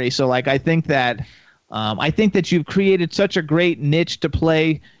scary. So like, I think that you've created such a great niche to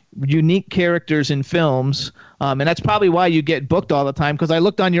play unique characters in films, and that's probably why you get booked all the time, because I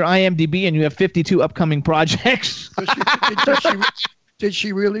looked on your IMDb and you have 52 upcoming projects. Did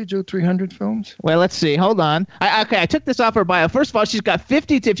she really do 300 films? Well, let's see. Hold on. I took this off her bio. First of all, she's got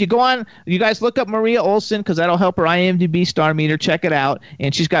 52. If you go on, you guys look up Maria Olsen, because that'll help her IMDb star meter. Check it out.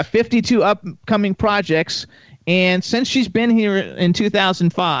 And she's got 52 upcoming projects. And since she's been here in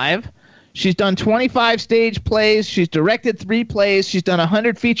 2005, she's done 25 stage plays. She's directed 3 plays. She's done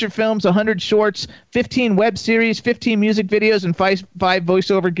 100 feature films, 100 shorts, 15 web series, 15 music videos, and 5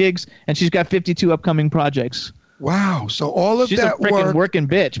 voiceover gigs. And she's got 52 upcoming projects. Wow! So all of She's that a freaking working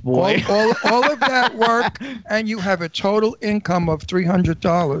bitch, boy. All of that work, and you have a total income of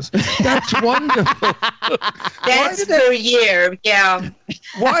 $300. That's wonderful. That's per year, yeah.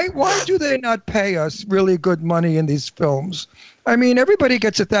 Why do they not pay us really good money in these films? I mean, everybody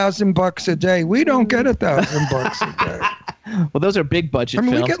gets $1,000 a day. We don't get $1,000 a day. Well, those are big budget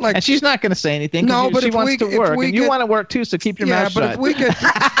films. We get like, and she's not going to say anything. No, but she wants to work, and you want to work too. So keep your mouth shut. Yeah, but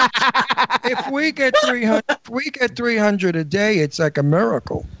if we get 300 a day, it's like a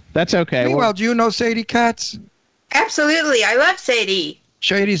miracle. That's okay. Meanwhile, do you know Sadie Katz? Absolutely, I love Sadie.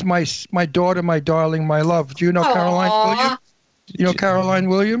 Sadie's my daughter, my darling, my love. Do you know Caroline Williams? You know Caroline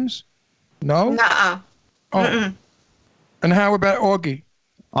Williams? No. Nuh-uh. Oh. And how about Augie?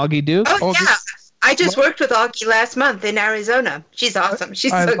 Augie Duke? Oh, Augie? yeah. I just worked with Augie last month in Arizona. She's awesome.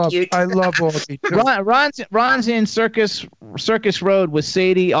 She's so cute. I love Augie, too. Ron's in Circus Road with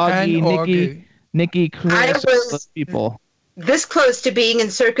Sadie, Augie, Nikki, Chris, those people. This close to being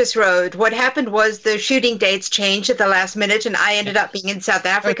in Circus Road. What happened was the shooting dates changed at the last minute, and I ended up being in South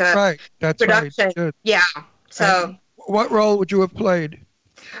Africa. That's right. That's production. right. Good. Yeah. So. And what role would you have played?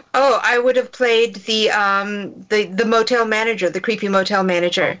 Oh, I would have played the motel manager, the creepy motel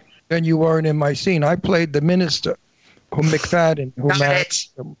manager. Then you weren't in my scene. I played the minister, McFadden, who married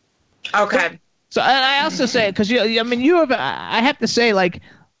him. Okay. So, and I also say, because I have to say,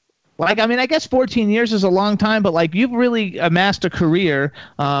 I guess 14 years is a long time, but like you've really amassed a career.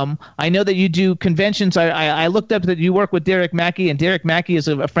 I know that you do conventions. I looked up that you work with Derek Mackey, and Derek Mackey is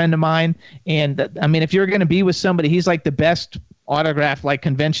a friend of mine. And if you're going to be with somebody, he's like the best autograph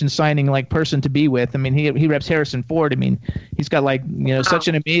convention signing person to be with. He reps Harrison Ford. He's got such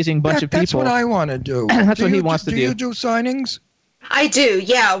an amazing bunch of people. That's what I want to do. That's what he wants to do. Do you do signings? I do,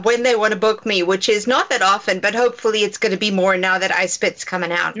 yeah, when they want to book me, which is not that often, but hopefully it's going to be more now that I Spit's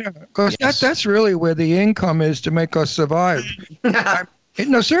coming out. Yeah, because that's really where the income is to make us survive.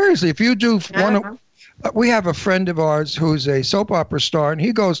 No, seriously, if you do one, we have a friend of ours who's a soap opera star, and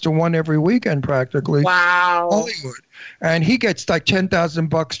he goes to one every weekend practically. Wow. Hollywood. And he gets like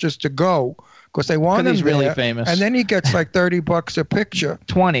 $10,000 just to go. Because they want him he's really there, famous. And then he gets like $30 a picture.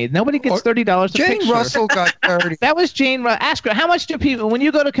 20. Nobody gets $30 a picture. Jane Russell got 30. That was Jane Russell. Ask her, how much do people, when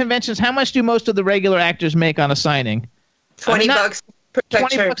you go to conventions, how much do most of the regular actors make on a signing? $20 per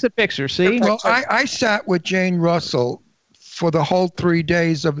picture. $20 a picture, see? Well, I sat with Jane Russell for the whole 3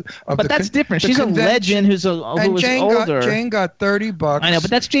 days of But that's different. She's a legend who was older. Jane got $30. I know, but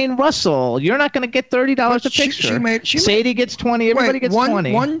that's Jane Russell. You're not going to get $30 a picture. Sadie gets 20. Everybody gets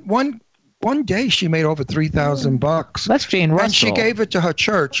 20. One day she made over $3,000. That's Jane Russell. And she gave it to her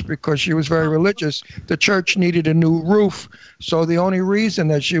church because she was very religious. The church needed a new roof. So the only reason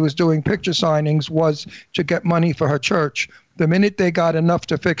that she was doing picture signings was to get money for her church. The minute they got enough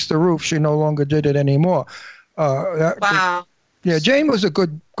to fix the roof, she no longer did it anymore. Wow. Yeah, Jane was a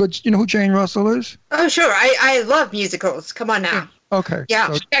good. You know who Jane Russell is? Oh, sure. I love musicals. Come on now. Okay.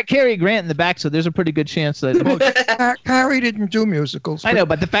 Yeah. She got Cary Grant in the back, so there's a pretty good chance that. Carrie didn't do musicals. I know,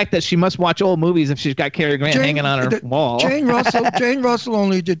 but the fact that she must watch old movies if she's got Cary Grant hanging on her wall. Jane Russell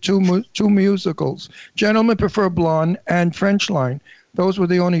only did two musicals: Gentlemen Prefer Blonde and French Line. Those were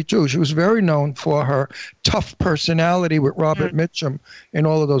the only two. She was very known for her tough personality with Robert Mitchum in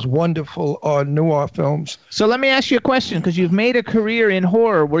all of those wonderful noir films. So let me ask you a question, because you've made a career in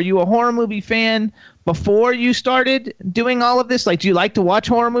horror. Were you a horror movie fan before you started doing all of this? Like, do you like to watch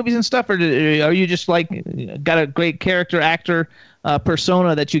horror movies and stuff, or are you just got a great character actor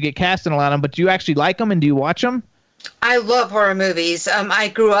persona that you get cast in a lot of them, but do you actually like them and do you watch them? I love horror movies. I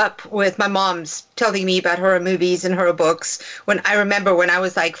grew up with my mom's telling me about horror movies and horror books. When I remember when I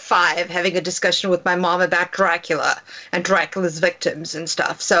was like 5, having a discussion with my mom about Dracula and Dracula's victims and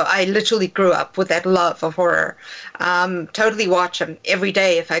stuff. So I literally grew up with that love of horror. Totally watch them every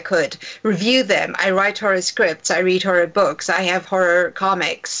day if I could. Review them. I write horror scripts. I read horror books. I have horror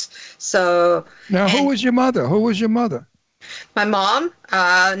comics. So now, who was your mother? Who was your mother? My mom,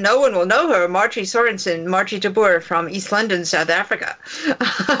 no one will know her, Marjorie Sorensen, Marjorie de Boer from East London, South Africa.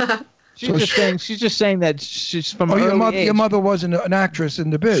 She's just saying that she's from early age. Your mother wasn't an actress in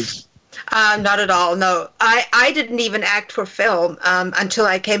the biz. Not at all, no. I didn't even act for film until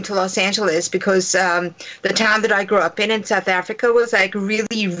I came to Los Angeles because the town that I grew up in South Africa was like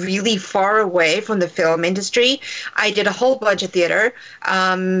really, really far away from the film industry. I did a whole bunch of theater,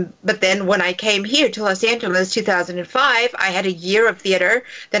 but then when I came here to Los Angeles 2005, I had a year of theater.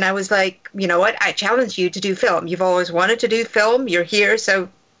 Then I was like, you know what, I challenge you to do film. You've always wanted to do film. You're here, so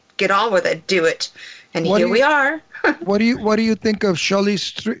get on with it. Do it. And here we are. What do you think of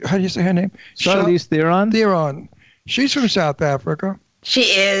Charlize? How do you say her name? Charlize Theron. Theron. She's from South Africa. She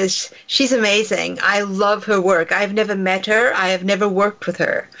is. She's amazing. I love her work. I've never met her. I have never worked with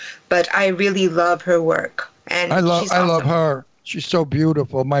her, but I really love her work. And I love awesome. her. She's so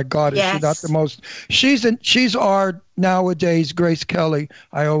beautiful. My God, is she not the most? She's our nowadays Grace Kelly.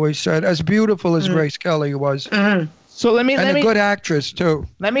 I always said as beautiful as Grace Kelly was. Mm-hmm. So let me a good actress too.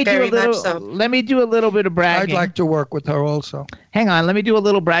 Let me do a little bit of bragging. I'd like to work with her also. Hang on, let me do a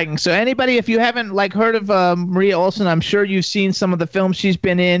little bragging. So anybody, if you haven't heard of Maria Olsen, I'm sure you've seen some of the films she's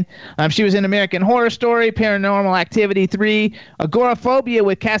been in. She was in American Horror Story, Paranormal Activity 3, Agoraphobia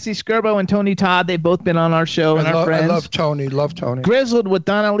with Cassie Skirbo and Tony Todd. They've both been on our show and our friends. I love Tony. Grizzled with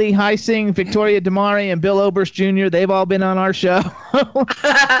Donna Lee Heising, Victoria DeMari, and Bill Oberst Jr. They've all been on our show.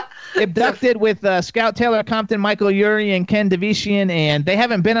 Abducted with Scout Taylor Compton, Michael Urie, and Ken Davician, and they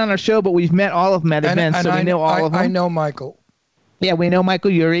haven't been on our show, but we've met all of them at events, so we know all of them. I know Michael. Yeah, we know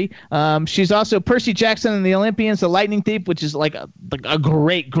Michael Urie. She's also Percy Jackson and the Olympians, The Lightning Thief, which is like a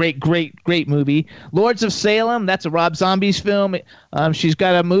great movie. Lords of Salem, that's a Rob Zombie's film. She's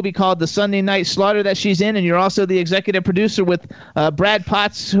got a movie called The Sunday Night Slaughter that she's in, and you're also the executive producer with Brad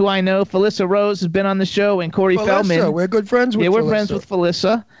Potts, who I know. Felissa Rose has been on the show, and Corey Feldman. We're good friends with Felissa. Yeah, we're friends with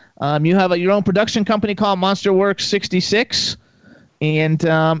Felissa. You have your own production company called Monster Works 66, and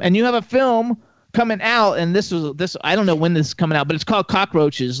you have a film coming out, and this I don't know when this is coming out, but it's called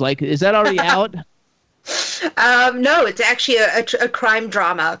Cockroaches. Is that already out? No, it's actually a crime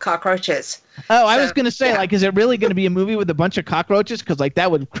drama, Cockroaches. Oh, I was going to say, is it really going to be a movie with a bunch of cockroaches? Because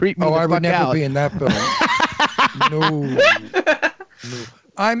that would creep me the fuck out. I would never be in that film. No.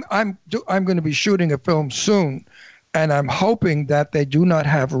 I'm going to be shooting a film soon, and I'm hoping that they do not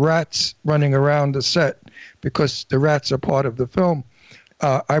have rats running around the set because the rats are part of the film.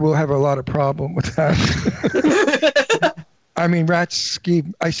 I will have a lot of problem with that. I mean, rats ski.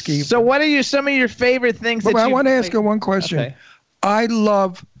 I ski. So what are some of your favorite things? I want to ask you one question. Okay. I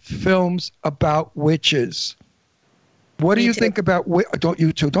love films about witches. What do you think about? Don't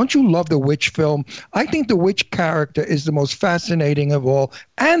you too? Don't you love the witch film? I think the witch character is the most fascinating of all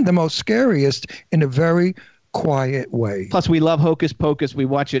and the most scariest in a very quiet way. Plus, we love Hocus Pocus. We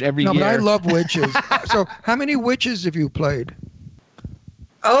watch it every year. But I love witches. So, how many witches have you played?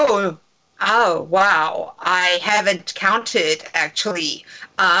 Oh, wow. I haven't counted, actually.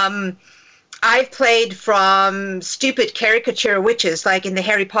 I've played from stupid caricature witches, like in the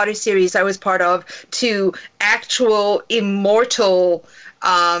Harry Potter series I was part of, to actual immortal,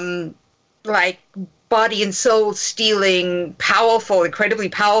 body and soul stealing, powerful, incredibly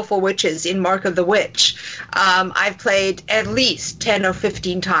powerful witches in Mark of the Witch. I've played at least 10 or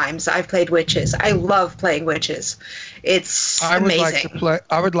 15 times. I've played witches. I love playing witches. It's amazing.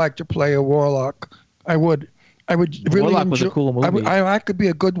 I would like to play a warlock. I would really Warlock was a cool movie. I could be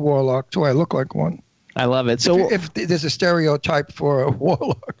a good warlock too. I look like one. I love it. So if there's a stereotype for a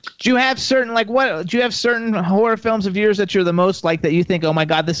warlock, do you have certain horror films of yours that you're the most that you think, oh my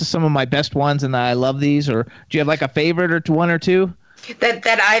God, this is some of my best ones and I love these? Or do you have a favorite or one or two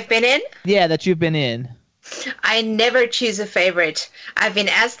that I've been in? Yeah, that you've been in. I never choose a favorite. I've been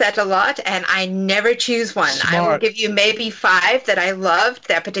asked that a lot, and I never choose one. Smart. I will give you maybe 5 that I loved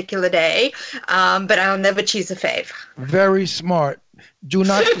that particular day, but I'll never choose a fave. Very smart. Do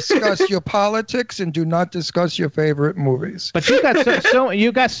not discuss your politics and do not discuss your favorite movies. But you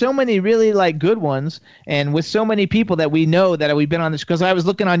got so many really good ones, and with so many people that we know that we've been on this. Because I was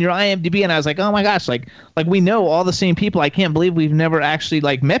looking on your IMDb and I was like, oh my gosh, we know all the same people. I can't believe we've never actually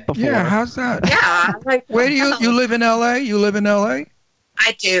met before. Yeah, how's that? Yeah. Where do you live in LA? You live in LA?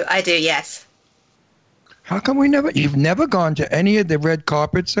 I do. Yes. How come you've never gone to any of the red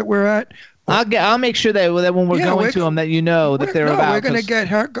carpets that we're at? I'll make sure that when we're going to them that you know that they're about. We're going to get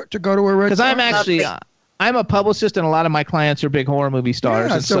her to go to a red carpet. Because I'm a publicist, and a lot of my clients are big horror movie stars.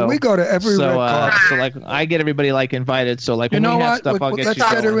 Yeah, and so we go to every red carpet. So like I get everybody like invited. So like when we have stuff, I'll get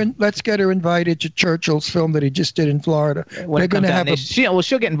you. Let's get her invited to Churchill's film that he just did in Florida. They're going to have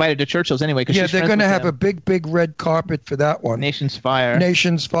she'll get invited to Churchill's anyway. They're going to have a big red carpet for that one. Nation's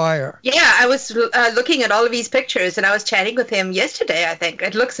Fire. Yeah, I was looking at all of these pictures, and I was chatting with him yesterday. I think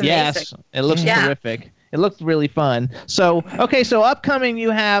it looks amazing. Yes, it looks terrific. It looked really fun. So, okay, so upcoming you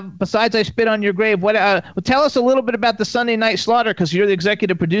have, besides I Spit on Your Grave, what? Tell us a little bit about the Sunday Night Slaughter, because you're the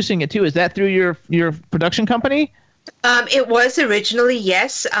executive producing it too. Is that through your production company? It was originally,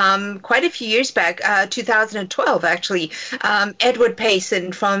 yes, quite a few years back, 2012 actually. Edward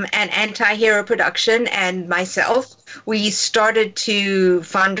Payson from an Anti-Hero Production and myself, we started to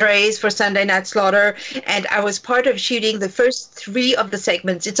fundraise for Sunday Night Slaughter, and I was part of shooting the first 3 of the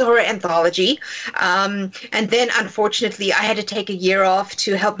segments. It's a horror anthology. And then, unfortunately, I had to take a year off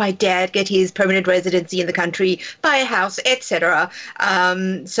to help my dad get his permanent residency in the country, buy a house, etc.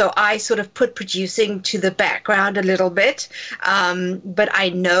 So I sort of put producing to the background a little bit. But I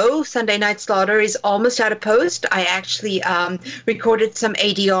know Sunday Night Slaughter is almost out of post. I actually recorded some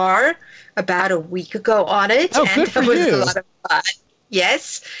ADR about a week ago on it, and it was a lot of fun.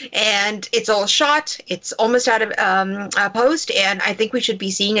 Yes, and it's all shot. It's almost out of post, and I think we should be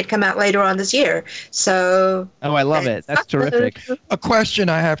seeing it come out later on this year. So. Oh, I love it. That's terrific. A question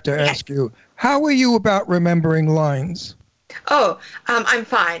I have to ask you: how are you about remembering lines? Oh, I'm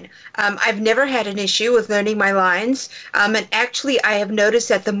fine. I've never had an issue with learning my lines. And actually, I have noticed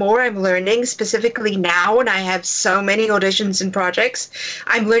that the more I'm learning, specifically now when I have so many auditions and projects,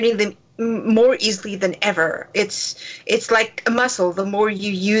 I'm learning them more easily than ever. It's like a muscle. The more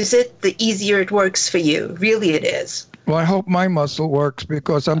you use it, the easier it works for you. Really, it is. Well, I hope my muscle works,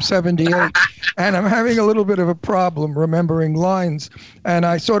 because I'm 78 and I'm having a little bit of a problem remembering lines, and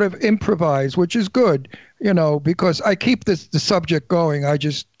I sort of improvise, which is good, because I keep the subject going. I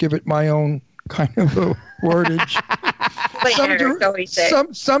just give it my own kind of a wordage.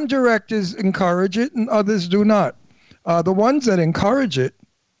 Some directors encourage it and others do not. The ones that encourage it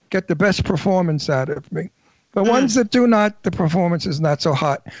get the best performance out of me. The ones that do not, the performance is not so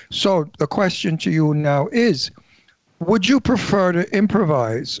hot. So the question to you now is, would you prefer to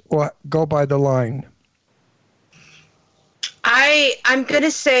improvise or go by the line? I'm going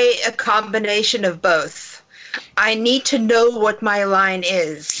to say a combination of both. I need to know what my line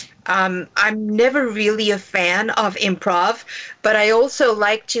is. I'm never really a fan of improv, but I also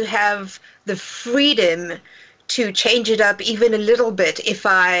like to have the freedom to change it up even a little bit if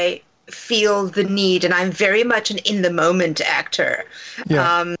I feel the need, and I'm very much an in-the-moment actor.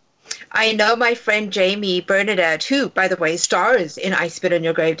 Yeah. I know my friend Jamie Bernadette, who, by the way, stars in I Spit on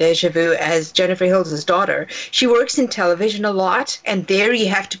Your Grave Deja Vu as Jennifer Hills' daughter. She works in television a lot, and there you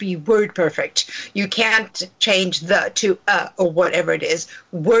have to be word perfect. You can't change the to or whatever it is,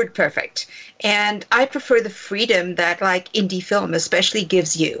 word perfect. And I prefer the freedom that like indie film especially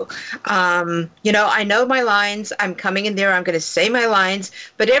gives you. I know my lines. I'm coming in there. I'm going to say my lines.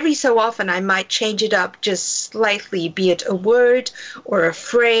 But every so often I might change it up just slightly, be it a word or a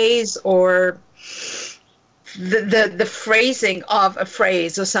phrase or the phrasing of a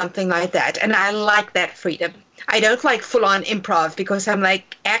phrase or something like that. And I like that freedom. I don't like full-on improv because I'm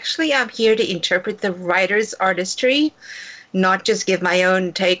like, actually, I'm here to interpret the writer's artistry, not just give my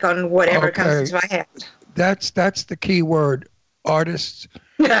own take on whatever comes into my head. That's the key word, artist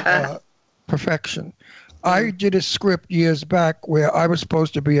perfection. I did a script years back where I was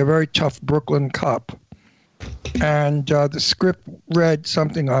supposed to be a very tough Brooklyn cop. And the script read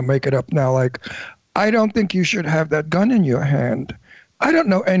something, I'll make it up now, like, I don't think you should have that gun in your hand. I don't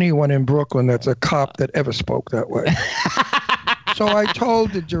know anyone in Brooklyn that's a cop that ever spoke that way. So I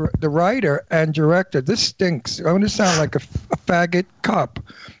told the writer and director, this stinks. I'm going to sound like a faggot cop.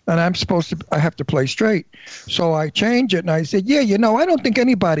 And I have to play straight. So I changed it and I said, I don't think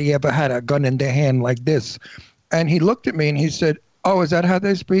anybody ever had a gun in their hand like this. And he looked at me and he said, oh, is that how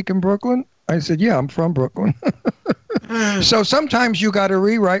they speak in Brooklyn? I said, yeah, I'm from Brooklyn. So sometimes you got to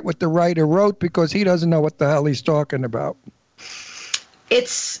rewrite what the writer wrote because he doesn't know what the hell he's talking about.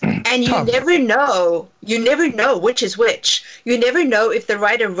 And you never know which is which. You never know if the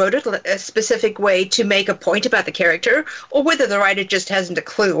writer wrote it a specific way to make a point about the character or whether the writer just hasn't a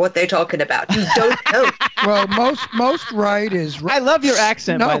clue what they're talking about. You don't know. Well, most writers... I love your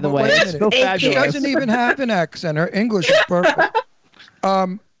accent, by the way. It's so fabulous. She doesn't even have an accent. Her English is perfect.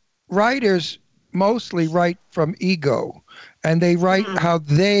 Writers mostly write from ego, and they write how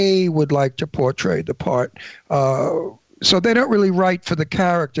they would like to portray the part. So they don't really write for the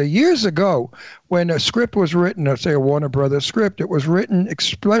character. Years ago, when a script was written, or say a Warner Brothers script, it was written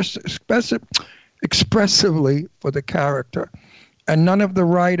expressively for the character, and none of the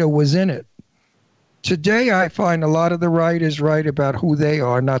writer was in it. Today, I find a lot of the writers write about who they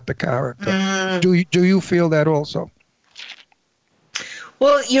are, not the character. Do you feel that also?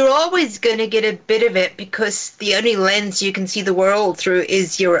 Well, you're always going to get a bit of it because the only lens you can see the world through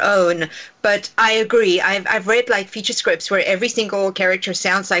is your own. But I agree. I've read like feature scripts where every single character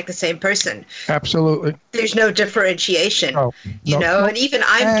sounds like the same person. Absolutely. There's no differentiation, and even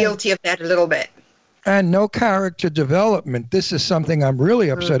I'm guilty of that a little bit. And no character development. This is something I'm really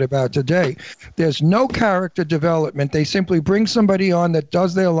upset about today. There's no character development. They simply bring somebody on that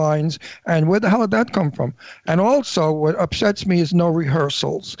does their lines, and where the hell did that come from? And also, what upsets me is no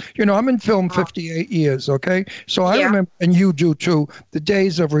rehearsals. I'm in film 58 years, okay? So I remember, and you do too, the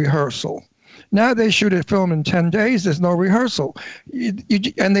days of rehearsal. Now they shoot a film in 10 days. There's no rehearsal.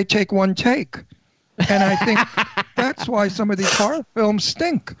 And they take one take. And I think that's why some of these horror films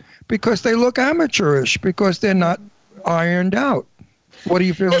stink, because they look amateurish, because they're not ironed out. What do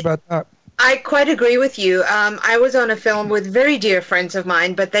you feel about that? I quite agree with you. I was on a film with very dear friends of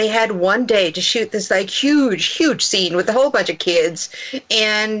mine, but they had one day to shoot this like huge scene with a whole bunch of kids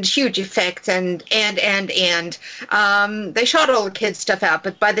and huge effects and they shot all the kids stuff out.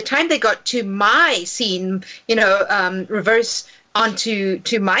 But by the time they got to my scene, reverse onto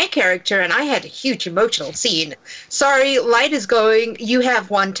my character, and I had a huge emotional scene. Sorry, light is going. You have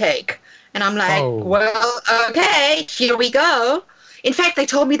one take. And I'm like, well, okay, here we go. In fact, they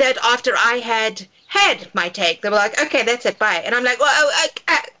told me that after I had my take. They were like, okay, that's it, bye. And I'm like,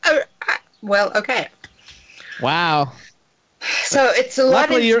 well, okay. Wow. So it's a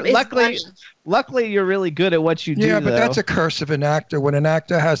lot of... Luckily, you're really good at what you do. Yeah, but that's a curse of an actor when an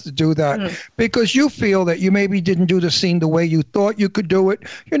actor has to do that because you feel that you maybe didn't do the scene the way you thought you could do it.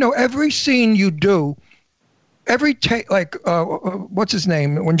 Every scene you do, every take, like what's his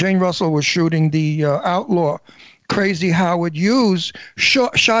name? When Jane Russell was shooting the Outlaw, Crazy Howard Hughes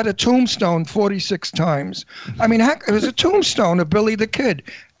shot a tombstone 46 times. I mean, it was a tombstone of Billy the Kid,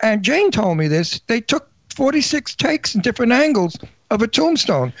 and Jane told me this. They took 46 takes in different angles of a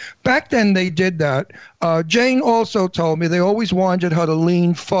tombstone. Back then they did that. Jane also told me they always wanted her to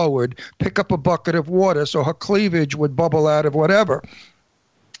lean forward, pick up a bucket of water so her cleavage would bubble out of whatever.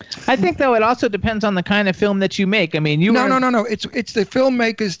 I think, though, it also depends on the kind of film that you make. I mean, No. It's the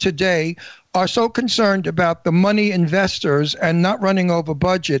filmmakers today are so concerned about the money investors and not running over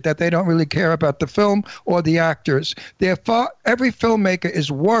budget that they don't really care about the film or the actors. Therefore, every filmmaker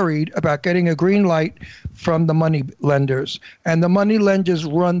is worried about getting a green light from the money lenders. And the money lenders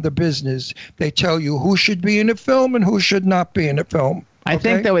run the business. They tell you who should be in a film and who should not be in a film. I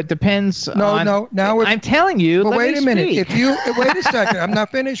think, though, it depends on... No. Now I'm telling you, well, wait a minute. Speak. Wait a second. I'm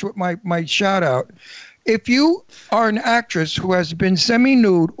not finished with my shout-out. If you are an actress who has been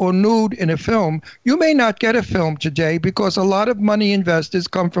semi-nude or nude in a film, you may not get a film today because a lot of money investors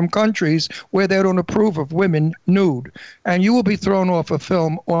come from countries where they don't approve of women nude. And you will be thrown off a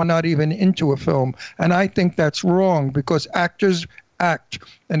film or not even into a film. And I think that's wrong because actors act.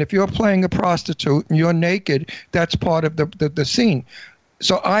 And if you're playing a prostitute and you're naked, that's part of the scene.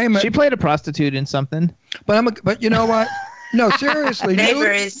 So she played a prostitute in something. But you know what? No, seriously.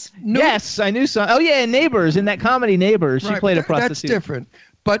 Neighbors. Yes, I knew some. Oh, yeah, Neighbors, in that comedy Neighbors. She played a prostitute. That's different.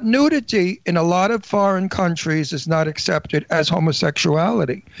 But nudity in a lot of foreign countries is not accepted as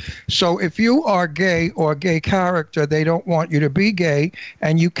homosexuality. So if you are gay or a gay character, they don't want you to be gay,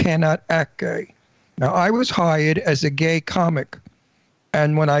 and you cannot act gay. Now, I was hired as a gay comic.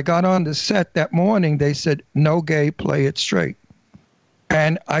 And when I got on the set that morning, they said, no gay, play it straight.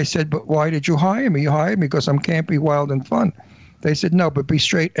 And I said, but why did you hire me? You hired me because I'm campy, wild, and fun. They said, no, but be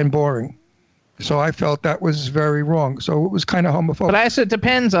straight and boring. So I felt that was very wrong. So it was kind of homophobic. But I said it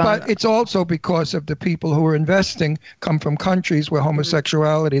depends on... But it's also because of the people who are investing come from countries where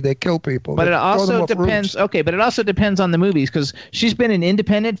homosexuality, they kill people. But it also depends... Okay, but it also depends on the movies because she's been in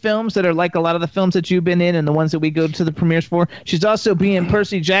independent films that are like a lot of the films that you've been in and the ones that we go to the premieres for. She's also been in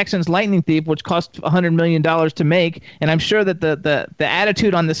Percy Jackson's Lightning Thief, which cost $100 million to make. And I'm sure that the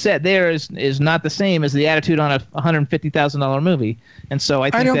attitude on the set there is not the same as the attitude on a $150,000 movie. And so I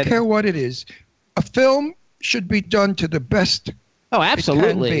think I don't care what it is. A film should be done to the best. Oh,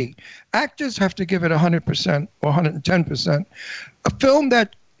 absolutely. It can be. Actors have to give it 100% or 110%. A film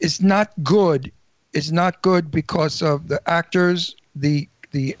that is not good because of the actors, the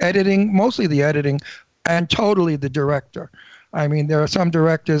editing, mostly the editing, and totally the director. I mean, there are some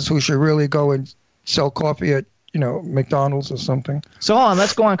directors who should really go and sell coffee at McDonald's or something. So hold on,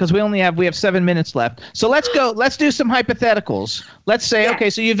 let's go on because we have 7 minutes left. So let's go. Let's do some hypotheticals. Let's say, okay,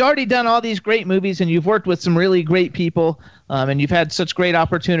 so you've already done all these great movies and you've worked with some really great people, and you've had such great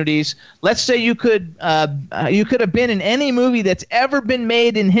opportunities. Let's say you could have been in any movie that's ever been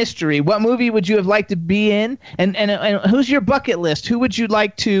made in history. What movie would you have liked to be in? And who's your bucket list? Who would you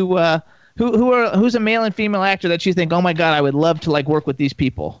like to? Who's a male and female actor that you think, oh my God, I would love to work with these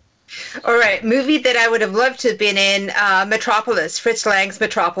people? All right, movie that I would have loved to have been in, Metropolis, Fritz Lang's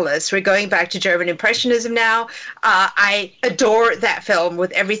Metropolis. We're going back to German Impressionism now. I adore that film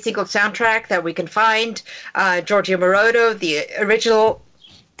with every single soundtrack that we can find. Giorgio Moroder, the original.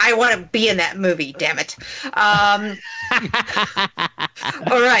 I want to be in that movie, damn it.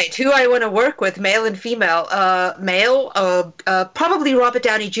 All right, who I want to work with, male and female. Male, probably Robert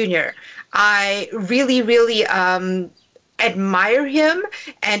Downey Jr. I really, really admire him,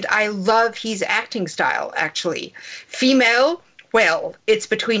 and I love his acting style, actually. Female, well, it's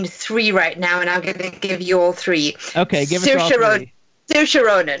between 3 right now, and I'm going to give you all 3. Okay, give us all 3. Saoirse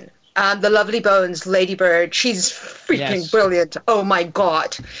Ronan, The Lovely Bones, Lady Bird. She's freaking brilliant. Oh, my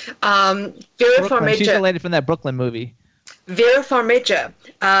God. Vera Farmiga. She's related from that Brooklyn movie. Vera Farmiga.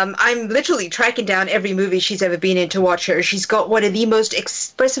 I'm literally tracking down every movie she's ever been in to watch her. She's got one of the most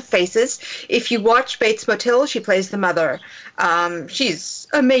expressive faces. If you watch Bates Motel, she plays the mother. She's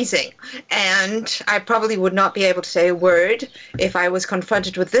amazing. And I probably would not be able to say a word if I was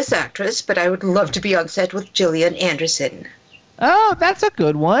confronted with this actress, but I would love to be on set with Gillian Anderson. Oh, that's a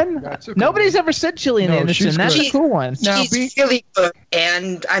good one. Nobody's ever said Gillian Anderson. That's a cool one. She's really good.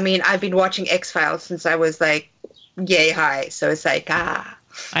 And, I mean, I've been watching X-Files since I was, yay high. So it's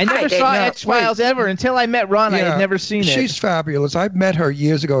I never saw X-Files ever until I met Ron. I had never seen it. She's fabulous. I met her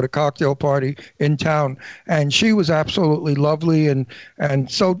years ago at a cocktail party in town, and she was absolutely lovely and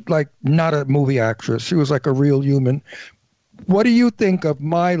so not a movie actress. She was like a real human. What do you think of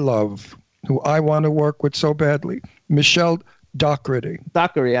my love, who I want to work with so badly? Michelle Dockery.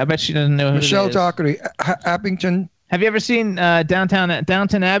 I bet she doesn't know who Michelle it is. Dockery. Abington. Have you ever seen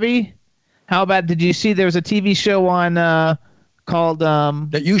Downton Abbey? How about, did you see there was a TV show on called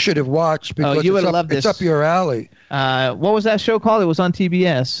that you should have watched because you would have loved this. It's up your alley. What was that show called? It was on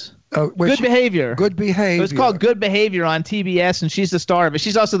TBS. Good Behavior. Good Behavior. It was called Good Behavior on TBS, and she's the star of it.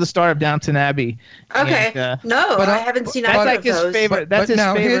 She's also the star of Downton Abbey. Okay. And, I haven't seen either of those. That's his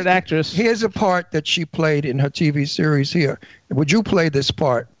favorite actress. Here's a part that she played in her TV series here. Would you play this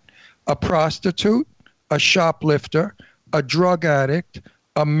part? A prostitute, a shoplifter, a drug addict,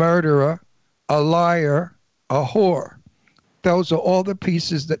 a murderer, a liar, a whore. Those are all the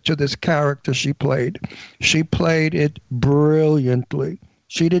pieces to this character she played. She played it brilliantly.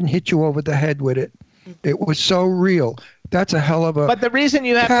 She didn't hit you over the head with it. It was so real. That's a hell of a but the reason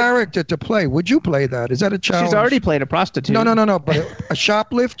you have character to play. Would you play that? Is that a challenge? She's already played a prostitute. No. But a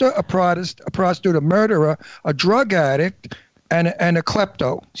shoplifter, a prostitute, a murderer, a drug addict, and a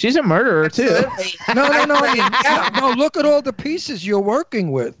klepto. She's a murderer too. No. No, look at all the pieces you're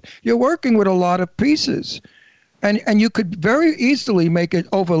working with. You're working with a lot of pieces. And you could very easily make it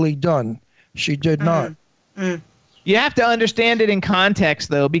overly done. She did not. You have to understand it in context,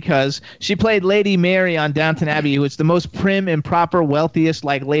 though, because she played Lady Mary on Downton Abbey, who is the most prim and proper, wealthiest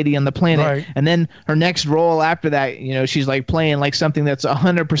lady on the planet. Right. And then her next role after that, she's playing something that's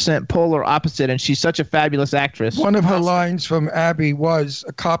 100% polar opposite, and she's such a fabulous actress. One of her lines from Abby was,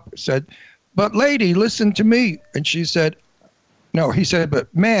 a cop said, "But lady, listen to me." And she said, no, he said,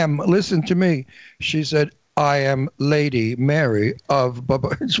 "But ma'am, listen to me." She said, "I am Lady Mary of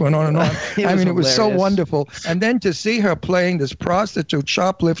Bubba." It went on and on. It was so wonderful. And then to see her playing this prostitute,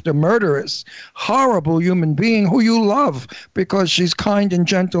 shoplifter, murderess, horrible human being who you love because she's kind and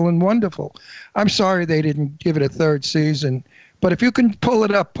gentle and wonderful. I'm sorry they didn't give it a 3rd season. But if you can pull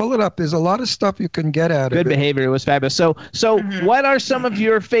it up. There's a lot of stuff you can get out of it. Good Behavior was fabulous. So what are some of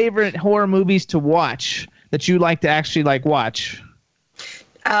your favorite horror movies to watch that you like to actually watch?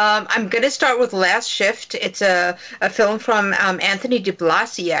 I'm going to start with Last Shift. It's a film from Anthony de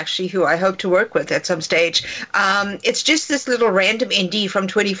Blasi, actually, who I hope to work with at some stage. It's just this little random indie from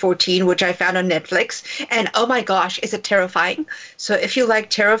 2014, which I found on Netflix. And oh my gosh, is it terrifying? So if you like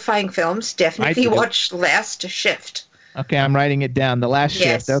terrifying films, definitely watch Last Shift. Okay, I'm writing it down. The Last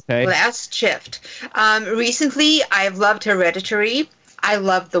Shift. Okay. Last Shift. Recently, I've loved Hereditary. I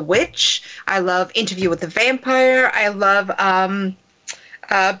love The Witch. I love Interview with the Vampire. I love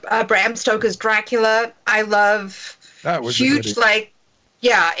Bram Stoker's Dracula. I love huge,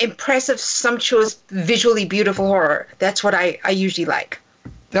 impressive, sumptuous, visually beautiful horror. That's what I usually like.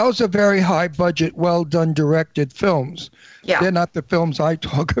 those are very high budget, well done, directed films. Yeah. They're not the films I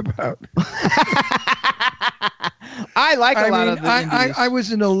talk about. I like a lot of the indies. I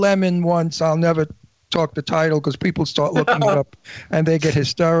was in a Lemon once. I'll never talk the title because people start looking it up and they get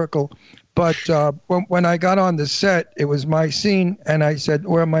hysterical. But when I got on the set, it was my scene, and I said,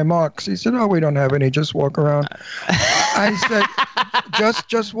 "Where are my marks?" He said, "Oh, we don't have any. Just walk around." I said,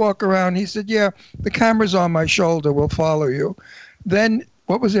 "Just walk around." He said, "Yeah, the camera's on my shoulder. We'll follow you." Then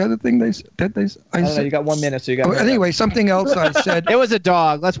what was the other thing they said? I said, you got 1 minute, so you got. Anyway, something else I said. It was a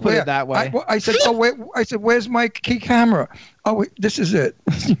dog. Let's put it that way. I said, "Oh wait." I said, "Where's my key camera?" "Oh, wait, this is it."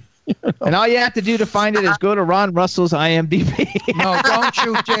 And all you have to do to find it is go to Ron Russell's IMDb. No, don't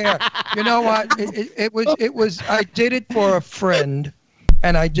you dare. You know what? It was. I did it for a friend,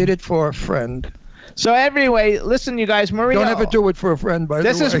 and I did it for a friend. So anyway, listen, you guys, Maria. Don't ever do it for a friend, by the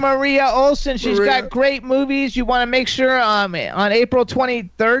way. This is Maria Olsen. She's got great movies. You want to make sure on April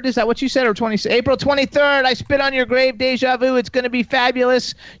 23rd, is that what you said, or April 23rd, I Spit on Your Grave, Deja Vu. It's going to be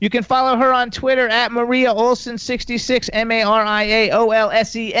fabulous. You can follow her on Twitter at Maria Olsen 66,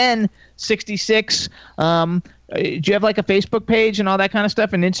 MariaOlsen 66. Do you have like a Facebook page and all that kind of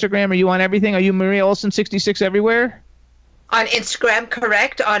stuff, and Instagram? Are you on everything? Are you Maria Olsen 66 everywhere? On Instagram,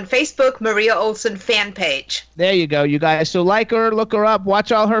 correct. On Facebook, Maria Olsen fan page. There you go, you guys. So like her, look her up,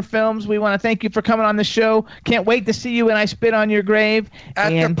 watch all her films. We want to thank you for coming on the show. Can't wait to see you when I Spit on Your Grave. At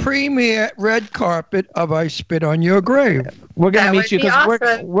the premiere red carpet of I Spit on Your Grave. We're going to meet you because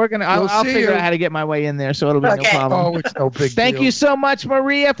awesome. we're going to, I'll figure out how to get my way in there, so it'll be no problem. Oh, it's no big Thank deal. you so much,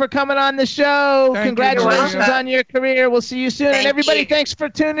 Maria, for coming on the show. Congratulations on your career. We'll see you soon. And everybody, thanks for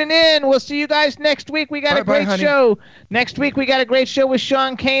tuning in. We'll see you guys next week. We got a great show. Next week, we got a great show with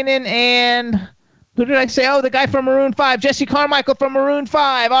Sean Kanan and who did I say? Oh, the guy from Maroon 5, Jesse Carmichael from Maroon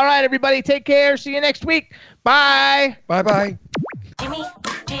 5. All right, everybody, take care. See you next week. Bye. Bye-bye. Jimmy,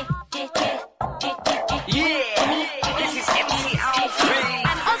 this is MC Alfred.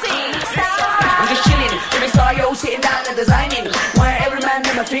 I'm just chilling, Jimmy Star, yo, sitting down and designing. Why every man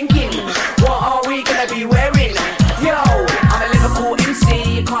never thinking, what are we gonna be wearing? Yo, I'm a Liverpool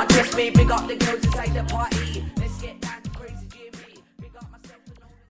MC, you can't test me, big up the girls inside the party.